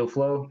doing deal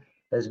flow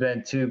has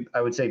been two,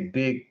 I would say,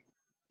 big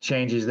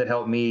changes that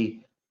help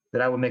me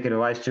that I would make an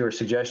advice to or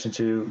suggestion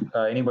to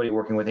anybody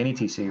working with any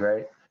TC,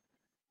 right?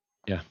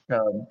 Yeah.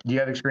 Do you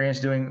have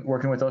experience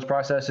working with those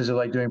processes or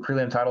like doing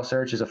prelim title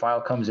search as a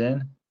file comes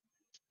in?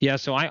 Yeah,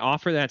 so I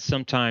offer that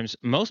sometimes.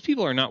 Most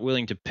people are not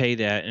willing to pay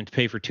that and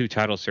pay for 2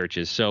 title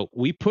searches. So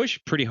we push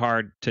pretty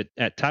hard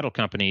at title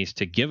companies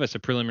to give us a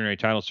preliminary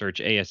title search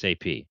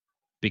ASAP,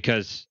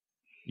 because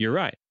you're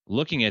right.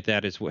 Looking at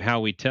that is how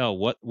we tell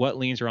what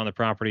liens are on the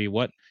property,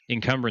 what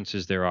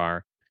encumbrances there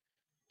are.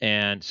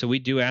 And so we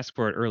do ask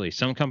for it early.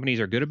 Some companies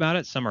are good about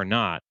it, some are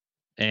not.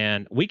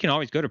 And we can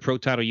always go to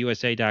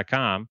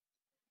protitleiusa.com,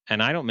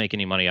 and I don't make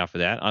any money off of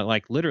that. I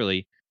like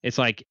literally, it's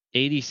like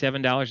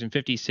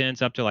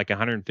 $87.50 up to like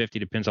 150,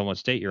 depends on what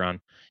state you're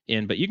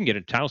in. But you can get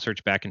a title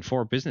search back in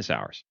 4 business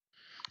hours.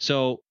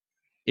 So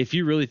if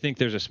you really think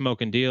there's a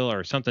smoking deal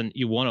or something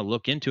you want to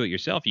look into it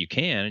yourself, you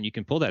can, and you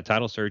can pull that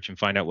title search and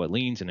find out what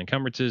liens and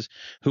encumbrances,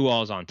 who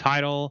all is on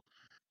title,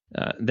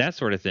 that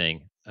sort of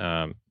thing.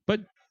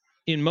 But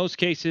in most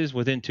cases,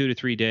 within 2 to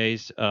 3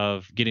 days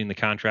of getting the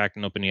contract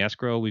and opening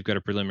escrow, we've got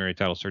a preliminary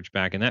title search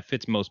back, and that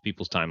fits most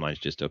people's timelines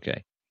just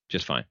okay,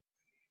 just fine.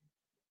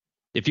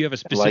 If you have a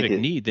specific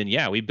need, then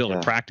yeah, we build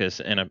a practice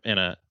and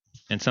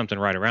something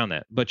right around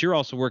that. But you're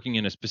also working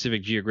in a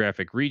specific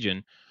geographic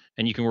region,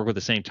 and you can work with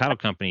the same title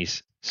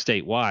companies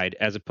statewide,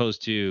 as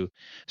opposed to.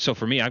 So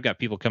for me, I've got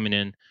people coming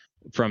in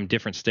from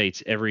different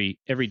states every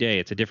day.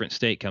 It's a different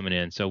state coming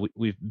in, so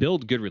we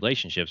build good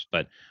relationships,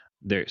 but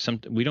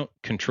we don't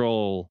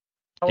control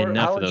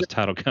enough of those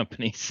title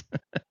companies.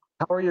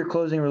 How are your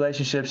closing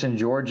relationships in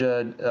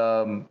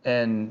Georgia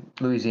and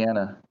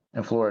Louisiana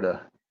and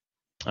Florida?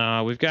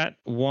 We've got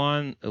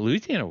one.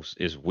 Louisiana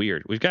is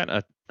weird. We've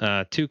got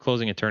 2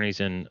 closing attorneys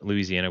in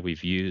Louisiana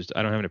we've used.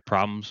 I don't have any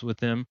problems with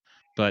them,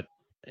 but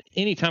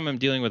anytime I'm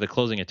dealing with a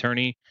closing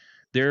attorney,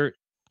 they're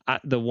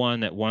the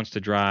one that wants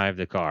to drive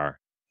the car,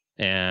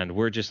 and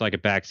we're just like a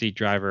backseat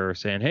driver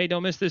saying, "Hey,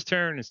 don't miss this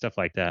turn" and stuff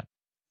like that.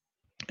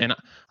 And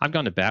I've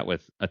gone to bat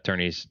with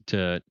attorneys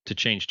to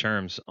change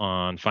terms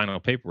on final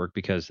paperwork,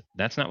 because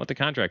that's not what the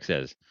contract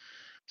says.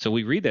 So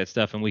we read that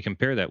stuff and we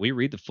compare that. We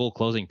read the full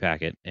closing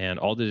packet and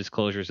all the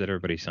disclosures that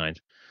everybody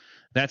signs.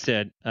 That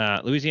said,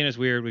 Louisiana is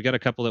weird. We got a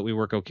couple that we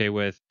work okay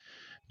with.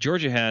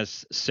 Georgia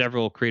has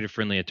several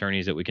creative-friendly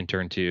attorneys that we can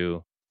turn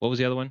to. What was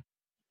the other one?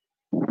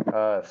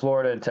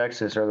 Florida and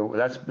Texas are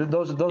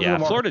those. Yeah, are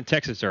the Florida and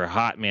Texas are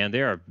hot, man.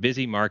 They are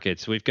busy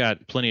markets. We've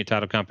got plenty of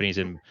title companies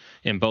in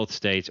both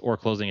states, or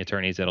closing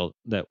attorneys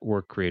that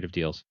work creative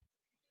deals.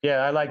 Yeah,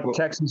 I like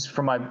Texas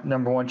for my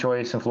number 1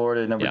 choice and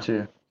Florida number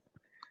 2.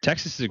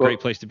 Texas is a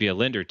great place to be a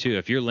lender too.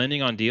 If you're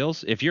lending on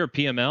deals, if you're a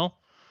PML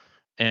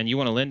and you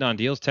want to lend on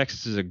deals,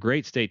 Texas is a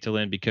great state to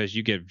lend, because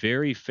you get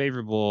very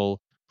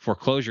favorable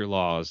foreclosure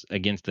laws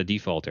against the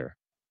defaulter.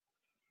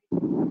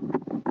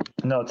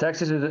 No,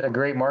 Texas is a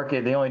great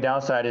market. The only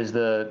downside is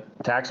the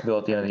tax bill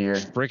at the end of the year.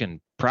 Freaking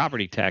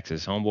property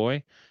taxes,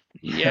 homeboy.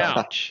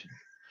 Ouch.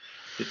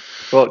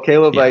 Well,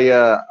 Caleb,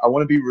 Yeah. I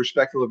want to be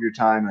respectful of your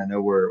time. I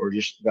know we're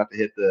just about to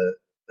hit the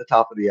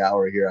top of the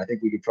hour here. I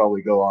think we could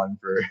probably go on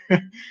for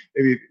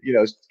maybe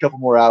a couple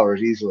more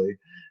hours easily.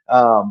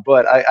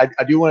 But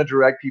I do want to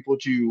direct people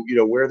to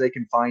where they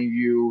can find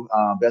you,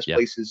 best Yep.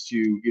 places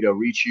to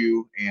reach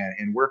you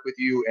and work with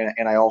you.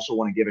 And I also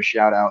want to give a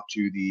shout out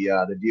to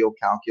the deal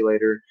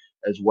calculator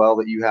as well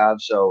that you have.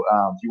 So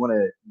if you want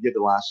to give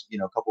the last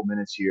couple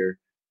minutes here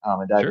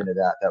and dive Sure. into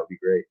that, that would be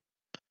great.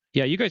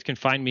 Yeah, you guys can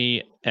find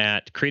me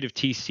at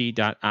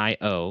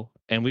creativetc.io,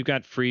 and we've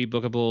got free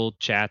bookable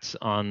chats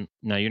on.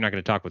 Now, you're not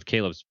going to talk with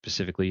Caleb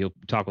specifically, you'll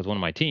talk with one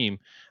of my team,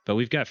 but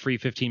we've got free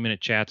 15-minute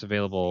chats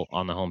available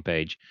on the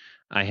homepage.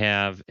 I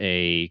have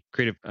a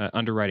creative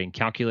underwriting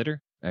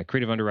calculator at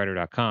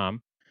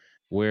creativeunderwriter.com,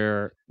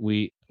 where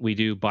we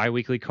do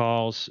biweekly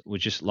calls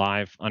with just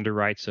live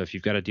underwrite. So if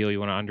you've got a deal you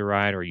want to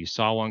underwrite, or you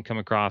saw one come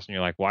across and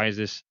you're like, why is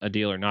this a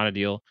deal or not a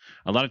deal?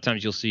 A lot of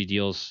times you'll see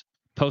deals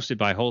posted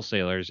by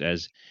wholesalers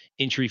as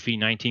entry fee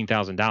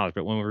 $19,000,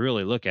 but when we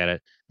really look at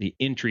it, the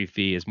entry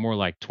fee is more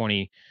like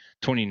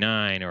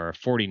 29 or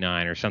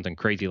 49 or something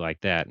crazy like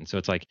that. And so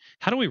it's like,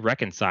 how do we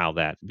reconcile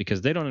that?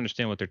 Because they don't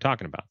understand what they're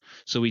talking about.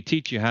 So we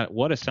teach you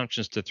what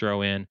assumptions to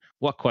throw in,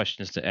 what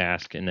questions to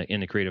ask in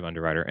the creative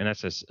underwriter, and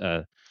that's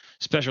a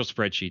special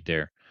spreadsheet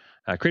there.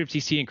 Creative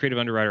TC and Creative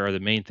Underwriter are the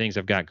main things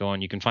I've got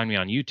going. You can find me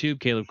on YouTube,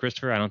 Caleb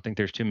Christopher. I don't think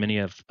there's too many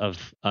of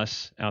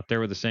us out there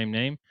with the same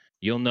name.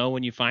 You'll know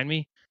when you find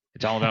me.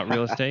 It's all about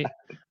real estate.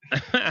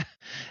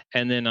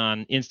 And then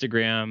on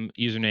Instagram,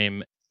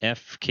 username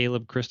F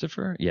Caleb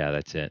Christopher. Yeah,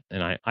 that's it.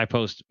 And I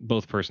post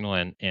both personal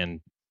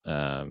and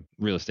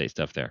real estate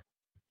stuff there.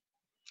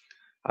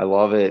 I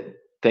love it.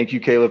 Thank you,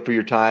 Caleb, for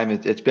your time.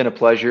 It's been a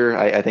pleasure.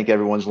 I think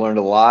everyone's learned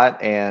a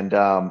lot. And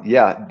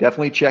yeah,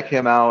 definitely check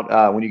him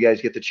out when you guys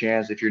get the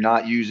chance. If you're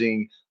not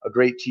using a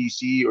great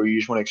TC or you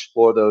just want to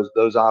explore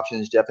those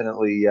options,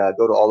 definitely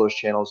go to all those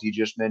channels he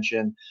just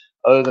mentioned.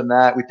 Other than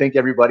that, we thank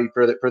everybody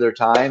for their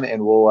time,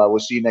 and we'll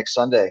see you next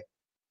Sunday.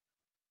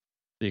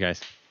 See you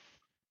guys.